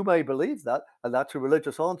 You may believe that, and that's a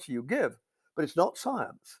religious answer you give, but it's not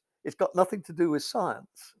science. It's got nothing to do with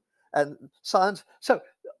science. And science, so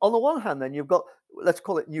on the one hand, then you've got, let's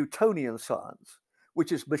call it Newtonian science,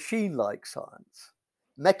 which is machine-like science,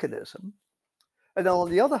 mechanism. And then on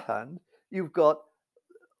the other hand, you've got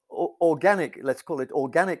organic, let's call it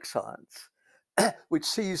organic science, which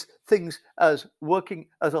sees things as working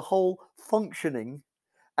as a whole, functioning,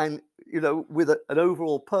 and with an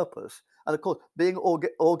overall purpose. And of course, being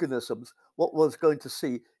organisms, what one's going to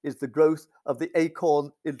see is the growth of the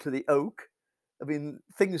acorn into the oak. I mean,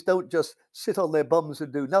 things don't just sit on their bums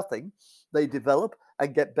and do nothing. They develop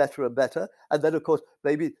and get better and better. And then, of course,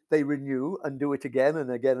 maybe they renew and do it again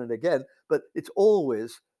and again and again. But it's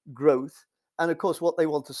always growth. And of course, what they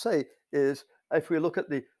want to say is if we look at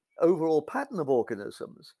the overall pattern of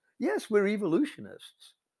organisms, yes, we're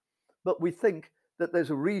evolutionists, but we think that there's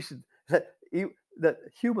a reason that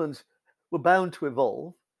humans were bound to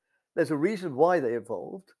evolve. There's a reason why they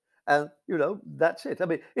evolved, and that's it. I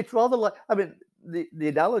mean, it's rather like the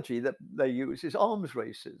analogy that they use is arms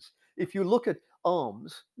races. If you look at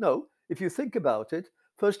arms, no, if you think about it,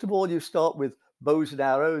 first of all, you start with bows and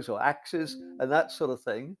arrows or axes and that sort of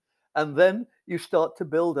thing, and then you start to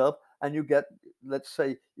build up, and you get, let's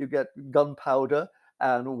say, you get gunpowder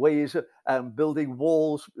and ways and building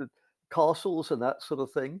walls, castles, and that sort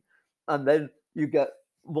of thing, and then you get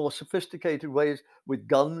more sophisticated ways with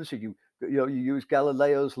guns, and you use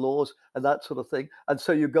Galileo's laws and that sort of thing, and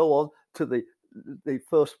so you go on to the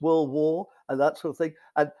First World War and that sort of thing.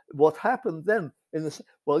 And what happened then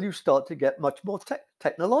well, you start to get much more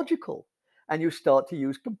technological, and you start to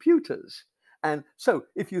use computers. And so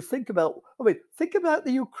if you think about, think about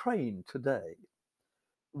the Ukraine today.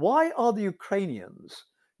 Why are the Ukrainians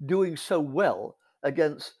doing so well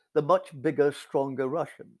against the much bigger, stronger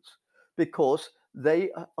Russians? Because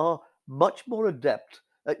they are much more adept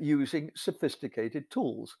at using sophisticated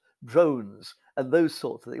tools, drones, and those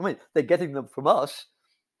sorts of things. I mean, they're getting them from us,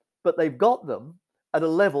 but they've got them at a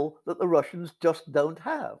level that the Russians just don't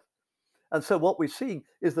have. And so what we're seeing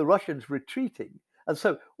is the Russians retreating. And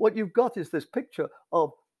so what you've got is this picture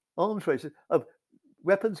of arms races, of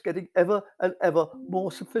weapons getting ever and ever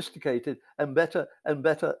more sophisticated and better and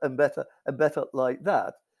better and better and better like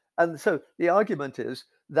that. And so the argument is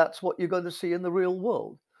that's what you're going to see in the real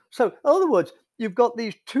world. So in other words, you've got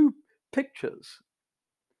these two pictures.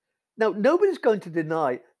 Now, nobody's going to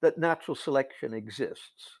deny that natural selection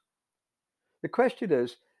exists. The question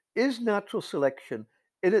is natural selection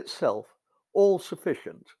in itself all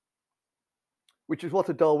sufficient? Which is what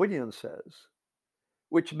a Darwinian says,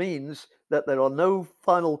 which means that there are no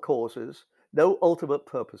final causes, no ultimate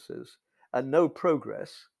purposes, and no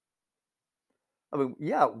progress. I mean,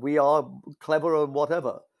 yeah, we are clever and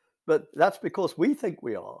whatever, but that's because we think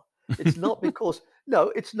we are. It's not because,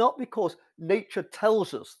 no, it's not because nature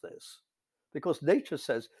tells us this. Because nature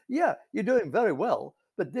says, yeah, you're doing very well,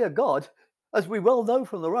 but dear God, as we well know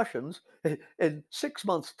from the Russians, in 6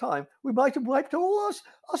 months' time, we might have wiped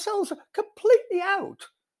ourselves completely out.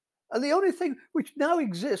 And the only thing which now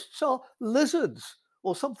exists are lizards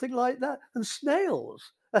or something like that, and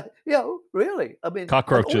snails. Really. I mean, and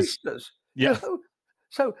Cockroaches. oysters. Yeah.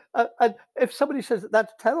 So, and if somebody says that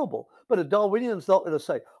that's terrible, but a Darwinian's not going to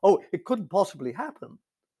say, "Oh, it couldn't possibly happen."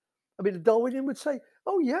 I mean, a Darwinian would say,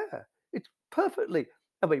 "Oh, yeah, it's perfectly."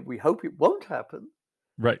 I mean, we hope it won't happen,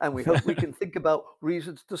 Right. and we hope we can think about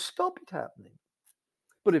reasons to stop it happening.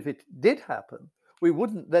 But if it did happen, we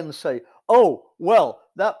wouldn't then say, oh, well,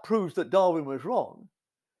 that proves that Darwin was wrong.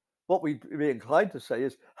 What we'd be inclined to say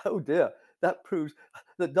is, oh dear, that proves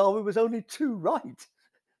that Darwin was only too right.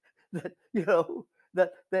 That,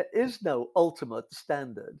 that there is no ultimate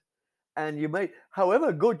standard. And you may,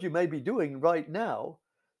 however good you may be doing right now,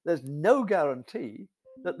 there's no guarantee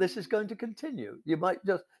that this is going to continue. You might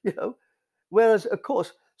just, whereas, of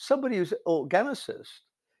course, somebody who's an organicist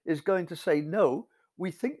is going to say, no, we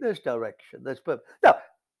think there's direction, there's purpose. Now,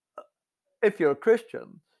 if you're a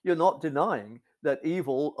Christian, you're not denying that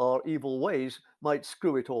evil or evil ways might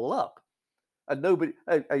screw it all up. And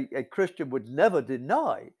a Christian would never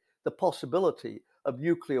deny the possibility of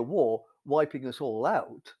nuclear war wiping us all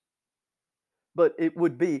out. But it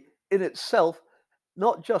would be in itself,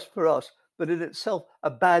 not just for us, but in itself a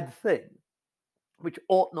bad thing, which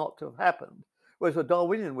ought not to have happened. Whereas a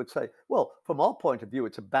Darwinian would say, well, from our point of view,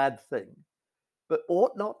 it's a bad thing, but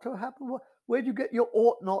ought not to happen. Where do you get your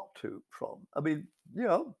ought not to from? I mean,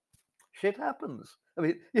 shit happens. I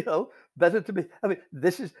mean, better to be. I mean,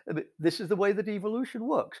 this is the way that evolution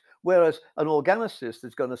works. Whereas an organicist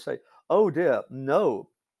is going to say, oh dear, no,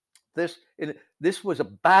 this was a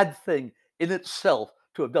bad thing in itself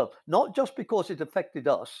to have done, not just because it affected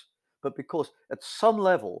us, but because at some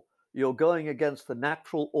level you're going against the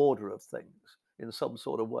natural order of things in some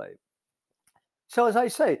sort of way. So, as I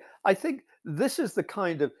say, I think this is the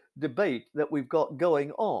kind of debate that we've got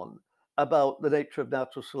going on about the nature of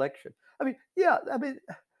natural selection. I mean,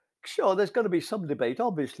 sure, there's going to be some debate,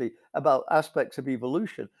 obviously, about aspects of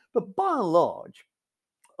evolution, but by and large,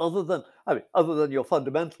 other than your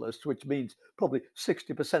fundamentalists, which means probably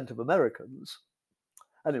 60% of Americans,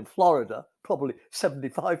 and in Florida, probably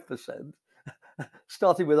 75%,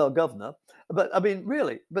 starting with our governor. But I mean,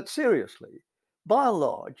 really, but seriously, by and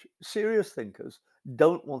large, serious thinkers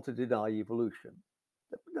don't want to deny evolution.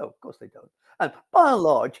 No, of course they don't. And by and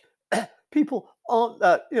large, people aren't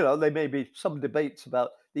that, there may be some debates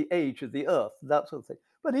about the age of the earth, that sort of thing.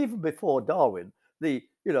 But even before Darwin, the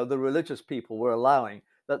religious people were allowing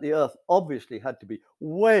that the earth obviously had to be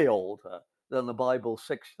way older than the Bible,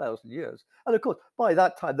 6,000 years. And of course, by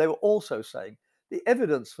that time, they were also saying the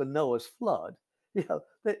evidence for Noah's flood,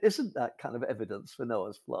 there isn't that kind of evidence for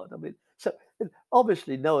Noah's flood. I mean, so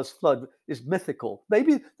obviously Noah's flood is mythical.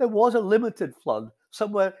 Maybe there was a limited flood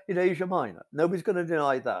somewhere in Asia Minor. Nobody's going to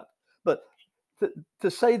deny that. But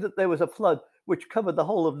to say that there was a flood which covered the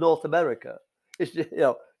whole of North America is,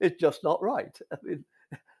 it's just not right. I mean,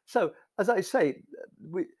 so as I say,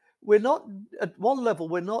 we're not, at one level,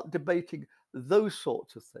 we're not debating those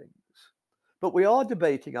sorts of things, but we are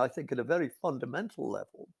debating, I think, at a very fundamental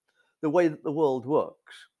level, the way that the world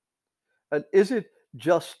works. And is it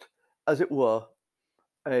just, as it were,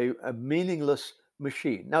 a meaningless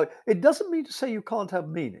machine? Now, it doesn't mean to say you can't have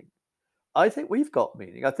meaning. I think we've got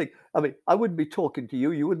meaning. I wouldn't be talking to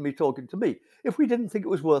you, you wouldn't be talking to me, if we didn't think it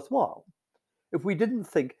was worthwhile. If we didn't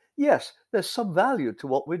think, yes, there's some value to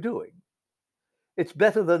what we're doing. It's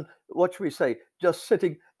better than, what should we say, just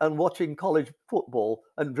sitting and watching college football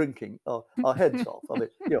and drinking our heads off. I mean,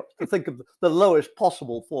 to think of the lowest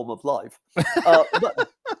possible form of life.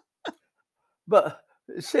 But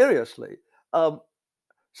seriously,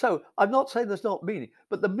 so I'm not saying there's not meaning,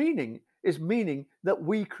 but the meaning is meaning that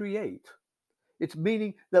we create. It's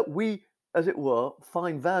meaning that we, as it were,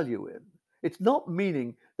 find value in. It's not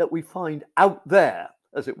meaning that we find out there,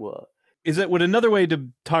 as it were. Would another way to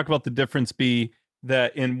talk about the difference be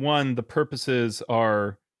that in one, the purposes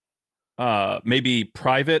are maybe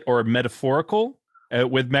private or metaphorical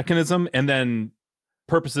with mechanism, and then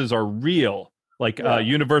purposes are real, like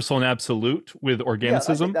universal and absolute with organicism?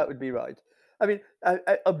 Yeah, I think that would be right. I mean,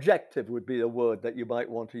 objective would be a word that you might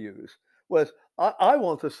want to use. Whereas I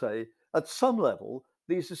want to say, at some level,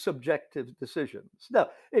 these are subjective decisions. Now,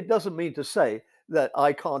 it doesn't mean to say that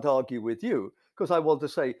I can't argue with you, because I want to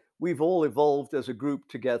say we've all evolved as a group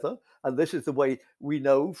together, and this is the way we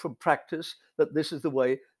know from practice that this is the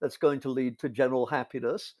way that's going to lead to general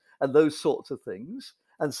happiness and those sorts of things.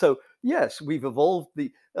 And so, yes, we've evolved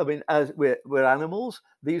as we're animals,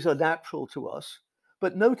 these are natural to us.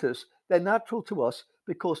 But notice, they're natural to us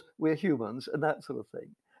because we're humans and that sort of thing.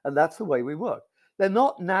 And that's the way we work. They're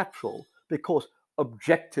not natural because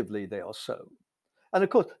objectively they are so. And of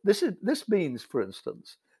course, this means, for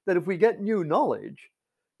instance, that if we get new knowledge,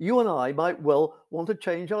 you and I might well want to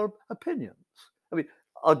change our opinions. I mean,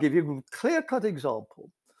 I'll give you a clear-cut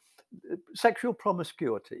example. Sexual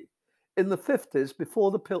promiscuity. In the 50s,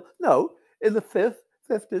 before the pill, no, in the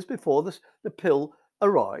 50s, before the pill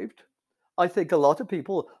arrived, I think a lot of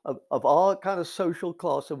people of our kind of social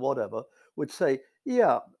class and whatever would say,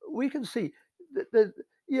 yeah, we can see that,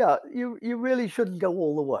 yeah, you really shouldn't go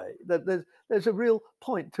all the way. There's a real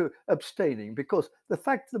point to abstaining, because the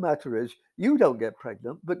fact of the matter is you don't get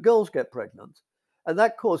pregnant, but girls get pregnant. And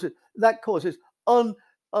that causes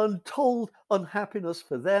untold unhappiness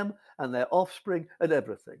for them and their offspring and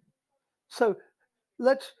everything. So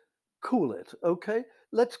let's cool it, okay?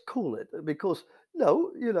 Let's cool it, because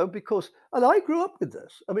and I grew up with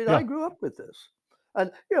this. I mean, Yeah. I grew up with this.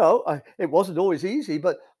 And, it wasn't always easy,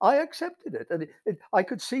 but I accepted it. And I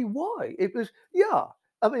could see why. It was,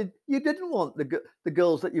 I mean, you didn't want the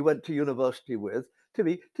girls that you went to university with to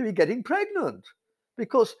be getting pregnant,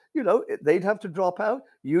 because, they'd have to drop out.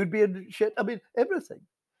 You'd be in shit. I mean, everything.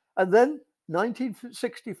 And then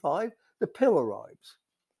 1965, the pill arrives.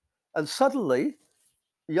 And suddenly,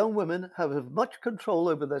 young women have as much control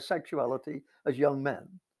over their sexuality as young men.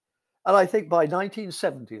 And I think by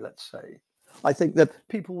 1970, let's say, I think that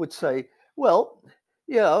people would say, well,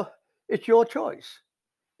 it's your choice.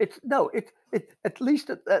 At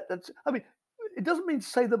least that's, I mean, it doesn't mean to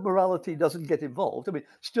say that morality doesn't get involved. I mean, it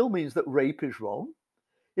still means that rape is wrong.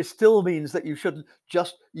 It still means that you shouldn't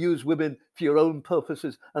just use women for your own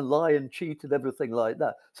purposes and lie and cheat and everything like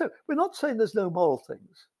that. So we're not saying there's no moral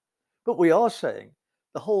things, but we are saying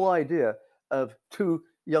the whole idea of two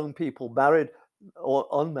young people, married or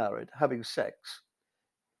unmarried, having sex,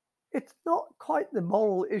 it's not quite the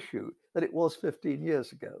moral issue that it was 15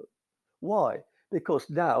 years ago. Why? Because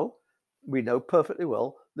now we know perfectly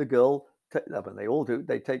well the girl, I mean, they all do,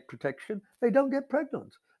 they take protection, they don't get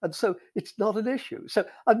pregnant. And so it's not an issue. So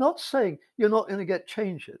I'm not saying you're not going to get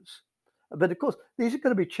changes. But of course, these are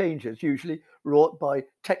going to be changes usually wrought by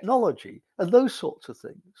technology and those sorts of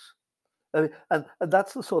things. And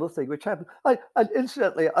that's the sort of thing which happens. And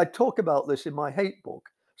incidentally, I talk about this in my hate book.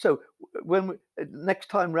 So when next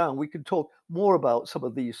time round, we can talk more about some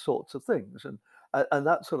of these sorts of things and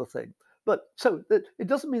that sort of thing. But so it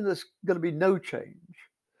doesn't mean there's going to be no change,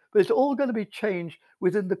 but it's all going to be change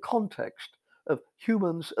within the context of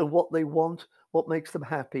humans and what they want, what makes them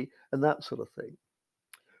happy, and that sort of thing.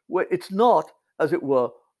 Where it's not, as it were,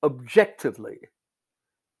 objectively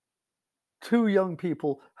two young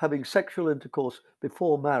people having sexual intercourse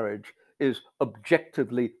before marriage is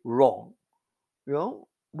objectively wrong, you know,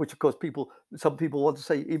 which of course some people want to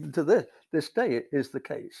say even to this day it is the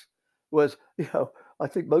case. Whereas, I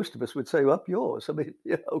think most of us would say, well, up yours. I mean,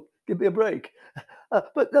 give me a break.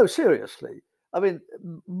 But no, seriously. I mean,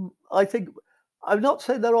 I think I'm not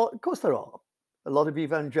saying there are. Of course, there are a lot of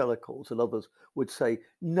evangelicals and others would say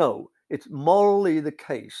no. It's morally the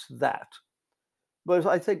case that. Whereas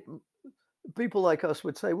I think people like us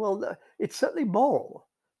would say, well, it's certainly moral,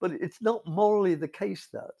 but it's not morally the case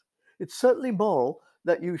that. It's certainly moral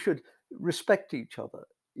that you should respect each other.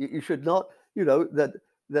 You should not,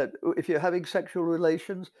 that if you're having sexual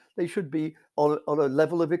relations, they should be on a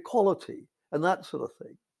level of equality and that sort of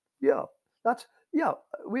thing. Yeah, yeah,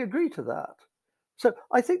 we agree to that. So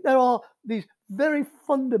I think there are these very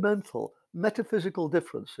fundamental metaphysical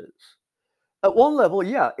differences. At one level,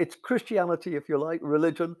 yeah, it's Christianity, if you like,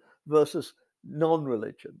 religion versus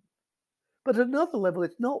non-religion. But at another level,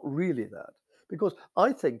 it's not really that, because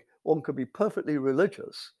I think one could be perfectly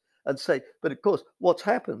religious and say, but of course, what's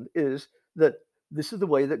happened is that this is the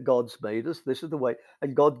way that God's made us, this is the way,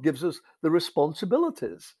 and God gives us the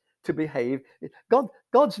responsibilities to behave.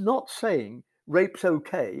 God's not saying rape's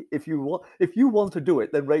okay. If you want to do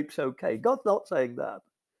it, then rape's okay. God's not saying that.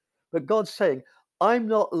 But God's saying, I'm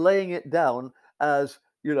not laying it down as,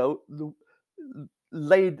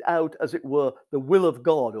 laid out, as it were, the will of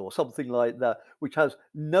God or something like that, which has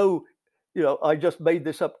no, I just made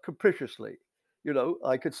this up capriciously.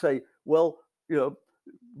 I could say, well, you know,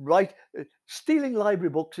 right, stealing library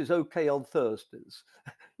books is okay on Thursdays.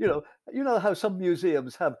 You know how some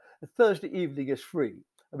museums have Thursday evening is free.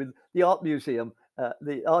 I mean, the art museum,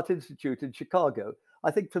 the Art Institute in Chicago,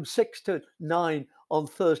 I think from 6 to 9 on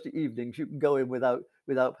Thursday evenings you can go in without.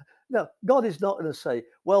 No, God is not going to say,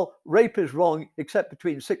 well, rape is wrong except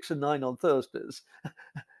between 6 and 9 on Thursdays.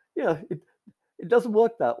 It doesn't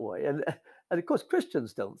work that way. And of course,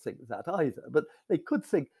 Christians don't think that either, but they could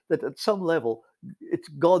think that at some level it's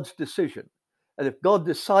God's decision. And if God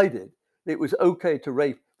decided it was okay to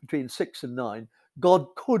rape between 6 and 9, God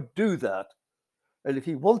could do that. And if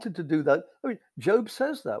he wanted to do that, I mean, Job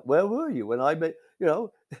says that. Where were you when I made,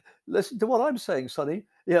 listen to what I'm saying, Sonny.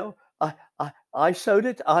 I sowed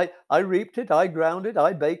it, I reaped it, I ground it,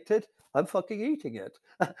 I baked it, I'm fucking eating it.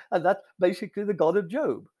 And that's basically the God of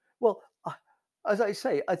Job. Well, as I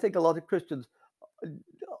say, I think a lot of Christians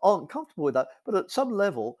aren't comfortable with that, but at some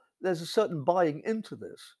level, there's a certain buying into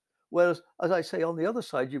this. Whereas, as I say, on the other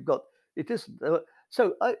side, you've got it isn't.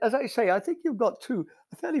 As I say, I think you've got two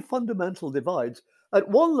fairly fundamental divides. At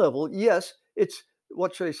one level, yes, it's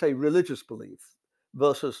what should I say, religious belief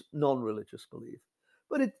versus non-religious belief,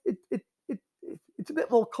 but it's a bit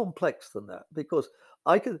more complex than that because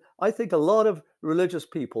I think a lot of religious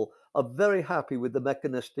people are very happy with the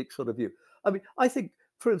mechanistic sort of view. I mean, I think,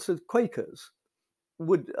 for instance, Quakers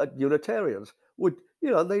would Unitarians would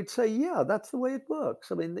they'd say, yeah, that's the way it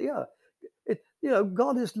works. I mean, yeah,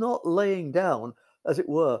 God is not laying down, as it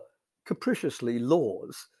were, capriciously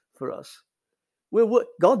laws for us.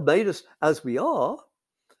 God made us as we are,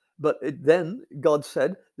 but then God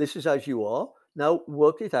said, this is as you are. Now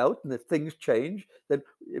work it out, and if things change, then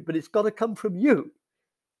but it's got to come from you.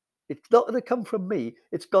 It's not going to come from me.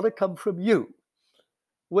 It's got to come from you.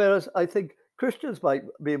 Whereas I think Christians might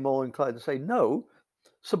be more inclined to say, no,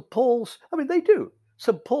 I mean, they do.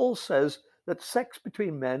 St. Paul says that sex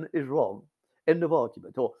between men is wrong. End of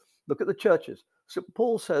argument. Or look at the churches. St.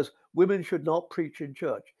 Paul says women should not preach in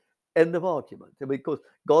church. End of argument. Because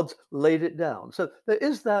God's laid it down. So there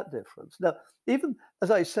is that difference. Now, even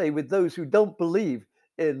as I say, with those who don't believe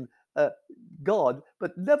in God,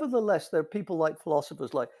 but nevertheless, there are people like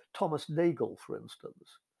philosophers like Thomas Nagel, for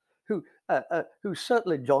instance, who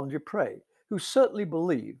certainly, John Dupre, who certainly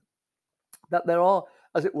believe that there are,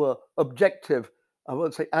 as it were, objective, I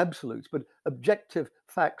won't say absolutes, but objective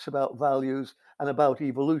facts about values and about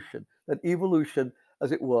evolution. That evolution,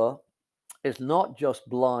 as it were, is not just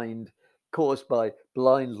blind, caused by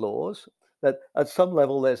blind laws, that at some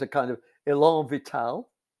level there's a kind of élan vital,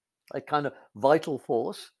 a kind of vital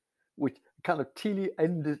force, which kind of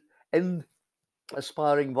end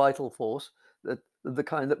aspiring vital force that the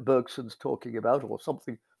kind that Bergson's talking about, or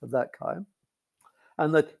something of that kind.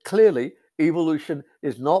 And that clearly evolution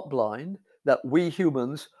is not blind, that we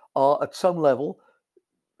humans are at some level,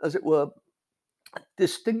 as it were,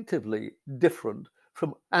 distinctively different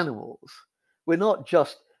from animals. We're not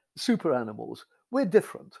just super animals, we're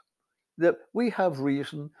different. That we have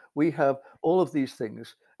reason, we have all of these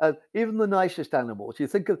things. Even the nicest animals, you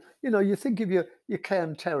think of your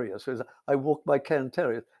Cairn terriers. So I walk my Cairn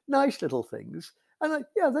terriers, nice little things, and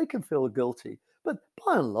yeah, they can feel guilty, but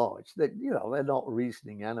by and large, they're not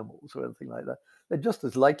reasoning animals or anything like that. They're just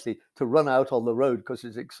as likely to run out on the road because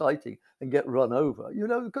it's exciting and get run over,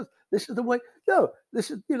 because this is the way. No,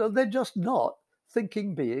 this is, they're just not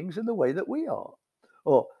thinking beings in the way that we are.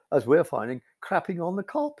 Or, as we're finding, crapping on the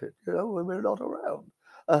carpet, when we're not around.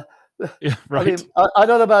 Uh, Yeah, I right. mean, I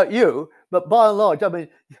don't know about you, but by and large, I mean,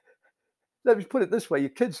 let me put it this way: your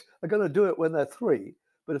kids are going to do it when they're 3,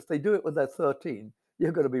 but if they do it when they're 13,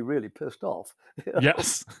 you're going to be really pissed off.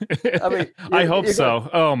 Yes. I mean, I hope you're going to, so.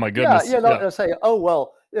 Oh my yeah, goodness. you're not Yeah. going to say, "Oh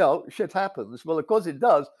well, shit happens." Well, of course it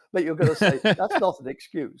does, but you're going to say that's not an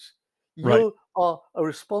excuse. Right. You are a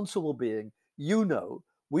responsible being.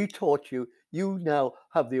 We taught you. You now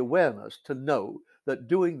have the awareness to know that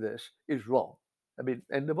doing this is wrong. I mean,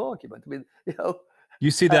 end of argument. I mean,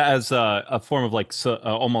 You see uh, that as a form of like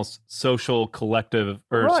almost social collective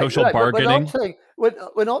or right, social right. But bargaining.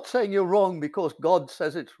 we're not saying you're wrong because God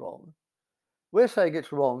says it's wrong. We're saying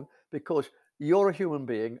it's wrong because you're a human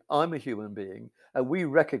being, I'm a human being, and we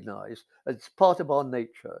recognize it's part of our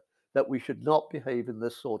nature that we should not behave in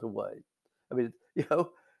this sort of way. I mean,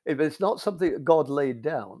 if it's not something that God laid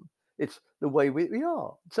down, it's the way we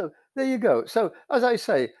are. So there you go. So as I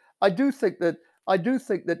say, I do think that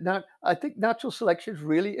I think natural selection is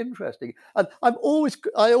really interesting, and I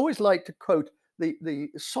always like to quote the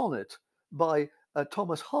sonnet by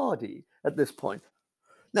Thomas Hardy at this point.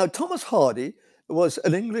 Now, Thomas Hardy was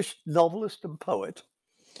an English novelist and poet.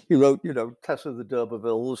 He wrote, Tess of the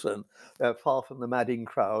D'Urbervilles and Far from the Madding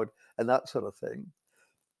Crowd and that sort of thing.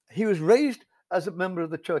 He was raised as a member of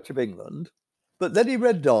the Church of England, but then he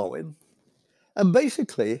read Darwin, and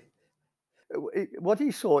basically, what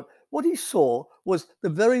he saw was the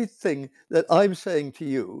very thing that I'm saying to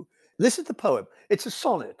you. This is the poem. It's a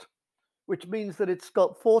sonnet, which means that it's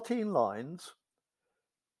got 14 lines.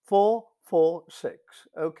 4, 4, 6.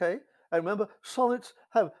 Okay, and remember, sonnets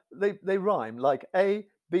they rhyme like A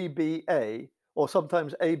B B A, or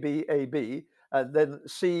sometimes A B A B, and then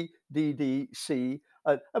C D D C.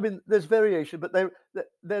 I mean, there's variation, but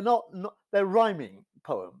they're not they're rhyming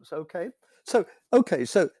poems. So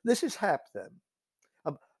this is Hap then.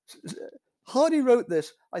 Um, Hardy wrote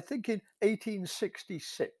this, I think, in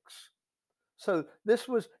 1866. So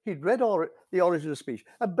he'd read The Origin of Speech.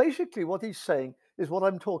 And basically what he's saying is what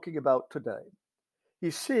I'm talking about today.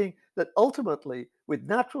 He's seeing that ultimately, with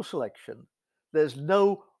natural selection, there's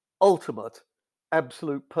no ultimate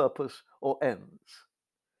absolute purpose or ends.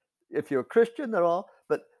 If you're a Christian, there are,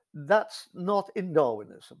 but that's not in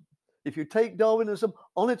Darwinism. If you take Darwinism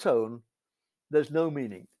on its own, there's no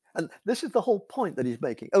meaning. And this is the whole point that he's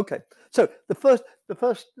making. Okay, so the first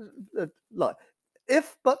line.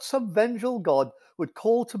 If but some vengeful God would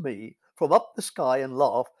call to me from up the sky and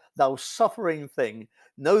laugh, thou suffering thing,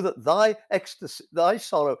 know that thy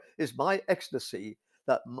sorrow is my ecstasy,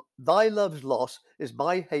 that thy love's loss is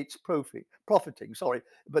my hate's profiting. Sorry,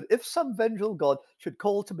 but if some vengeful God should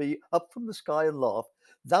call to me up from the sky and laugh,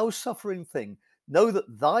 thou suffering thing, know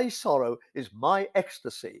that thy sorrow is my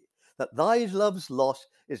ecstasy, that thy love's loss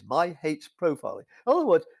is my hate's profiling. In other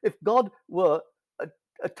words, if God were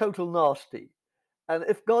a total nasty, and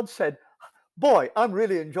if God said, boy, I'm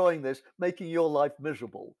really enjoying this, making your life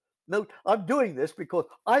miserable. No, I'm doing this because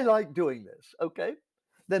I like doing this, okay?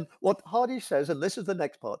 Then what Hardy says, and this is the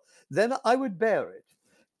next part, then I would bear it,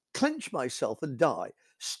 clench myself and die,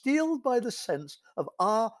 steeled by the sense of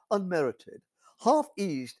our unmerited, half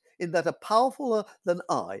eased in that a powerfuler than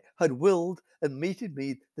I had willed and meted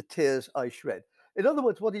me the tears I shred. In other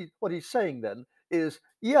words, what he's saying then is,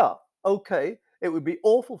 yeah, okay, it would be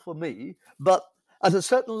awful for me, but at a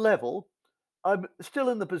certain level, I'm still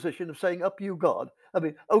in the position of saying, up you, God. I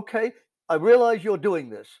mean, okay, I realize you're doing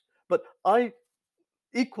this, but I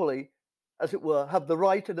equally, as it were, have the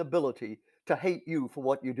right and ability to hate you for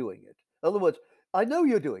what you're doing it. In other words, I know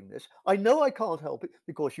you're doing this. I know I can't help it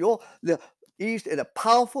because you're eased in a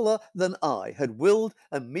powerfuler than I had willed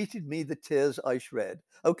and meted me the tears I shred.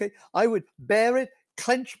 Okay, I would bear it,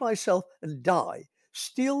 clench myself and die,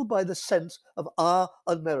 steeled by the sense of our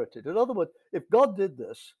unmerited. In other words, if God did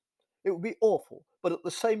this, it would be awful. But at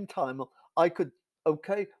the same time, I could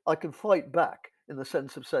fight back in the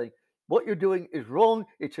sense of saying, What you're doing is wrong.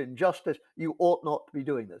 It's injustice. You ought not to be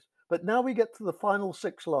doing this. But now we get to the final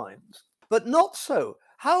 6 lines. But not so.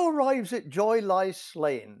 How arrives it joy lies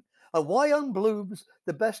slain? And why unblooms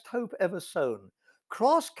the best hope ever sown?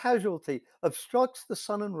 Cross casualty obstructs the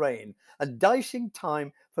sun and rain, and dicing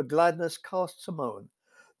time for gladness casts a moan.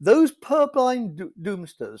 Those purblind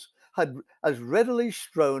doomsters had as readily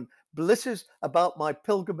strown blisses about my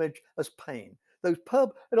pilgrimage as pain. In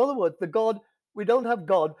other words, the God, we don't have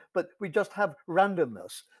God, but we just have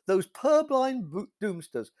randomness. Those purblind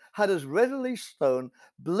doomsters had as readily strown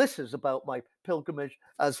blisses about my pilgrimage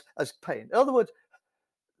as pain. In other words,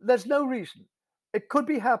 there's no reason. It could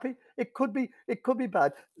be happy. It could be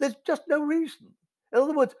bad. There's just no reason. In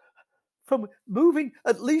other words, from moving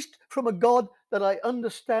at least from a God that I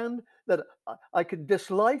understand, that I can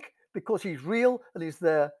dislike because he's real and he's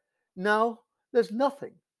there. Now there's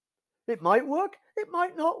nothing. It might work. It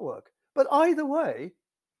might not work. But either way,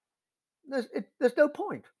 there's no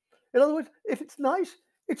point. In other words, if it's nice,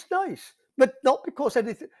 it's nice. But not because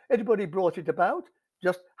anybody brought it about.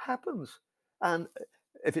 Just happens. And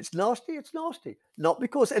if it's nasty, it's nasty. Not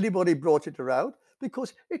because anybody brought it around,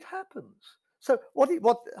 because it happens. So what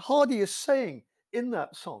Hardy is saying in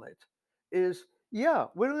that sonnet is, yeah,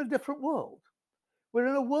 we're in a different world. We're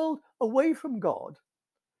in a world away from God,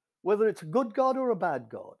 whether it's a good God or a bad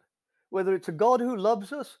God, whether it's a God who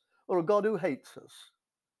loves us or a God who hates us.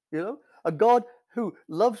 A God who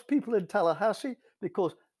loves people in Tallahassee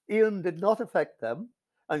because Ian did not affect them,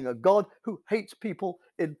 and a God who hates people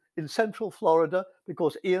in Central Florida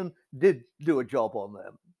because Ian did do a job on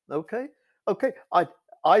them. Okay.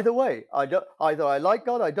 Either way, either I like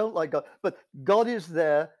God, I don't like God, but God is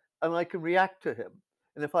there, and I can react to him.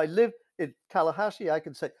 And if I live in Tallahassee, I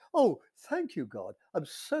can say, "Oh, thank you, God. I'm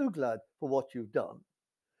so glad for what you've done."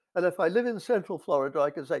 And if I live in Central Florida,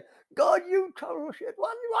 I can say, "God, you total shit.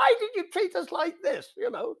 Why did you treat us like this?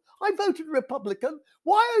 I voted Republican.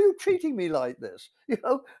 Why are you treating me like this?"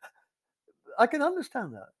 I can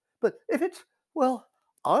understand that. But if it's, well,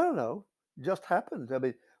 I don't know, just happened. I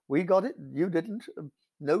mean, we got it, you didn't.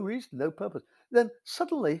 No reason, no purpose. Then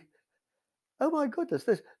suddenly, oh my goodness,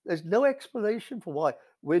 there's no explanation for why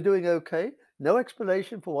we're doing okay. No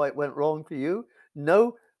explanation for why it went wrong for you.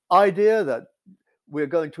 No idea that we're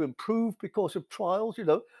going to improve because of trials,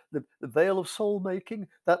 the veil of soul making.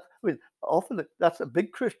 Often that's a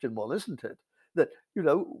big Christian one, isn't it? That,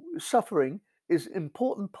 suffering is an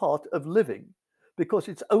important part of living, because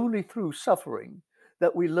it's only through suffering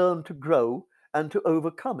that we learn to grow and to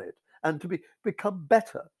overcome it and to become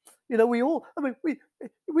better. We all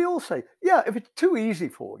say, yeah, if it's too easy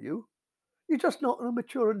for you, you're just not going to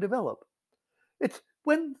mature and develop. It's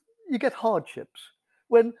when you get hardships,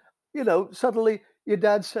 when, suddenly your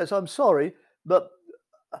dad says, "I'm sorry, but,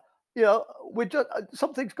 we just,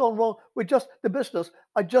 something's gone wrong. The business,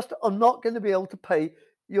 I'm not going to be able to pay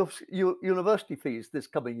your university fees this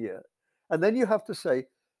coming year." And then you have to say,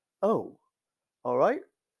 "Oh, all right,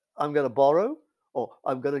 I'm going to borrow, or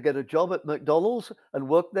I'm going to get a job at McDonald's and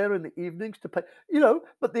work there in the evenings to pay,"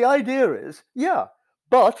 but the idea is, yeah,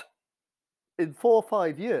 but in 4 or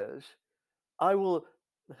 5 years, I will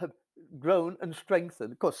have grown and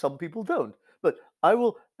strengthened. Of course, some people don't, but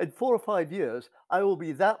in 4 or 5 years, I will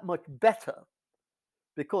be that much better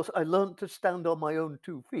because I learned to stand on my own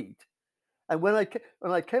 2 feet. And when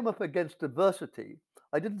I came up against adversity,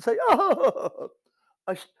 I didn't say, "Oh,"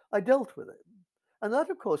 I dealt with it. And that,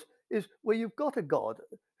 of course, is where you've got a God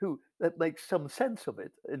that makes some sense of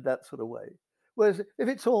it in that sort of way. Whereas if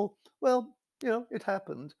it's all, well, it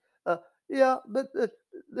happened, yeah, but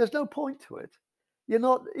there's no point to it. You're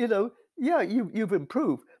not, yeah, you've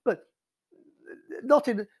improved, but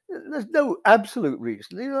there's no absolute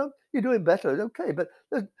reason. You're doing better, okay, but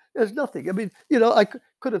there's nothing. I mean, I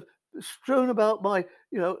could have strewn about my,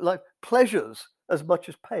 like pleasures as much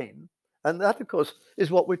as pain, and that, of course,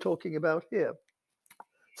 is what we're talking about here.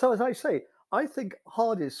 So, as I say, I think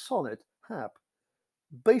Hardy's sonnet Hap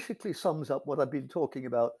basically sums up what I've been talking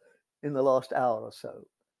about in the last hour or so.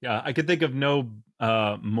 Yeah, I could think of no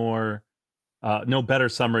better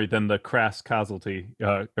summary than the crass causality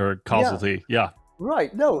or causality. Yeah.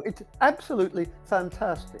 Right. No, it's absolutely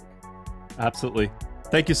fantastic. Absolutely.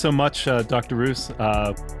 Thank you so much, Dr. Ruse.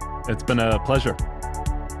 It's been a pleasure.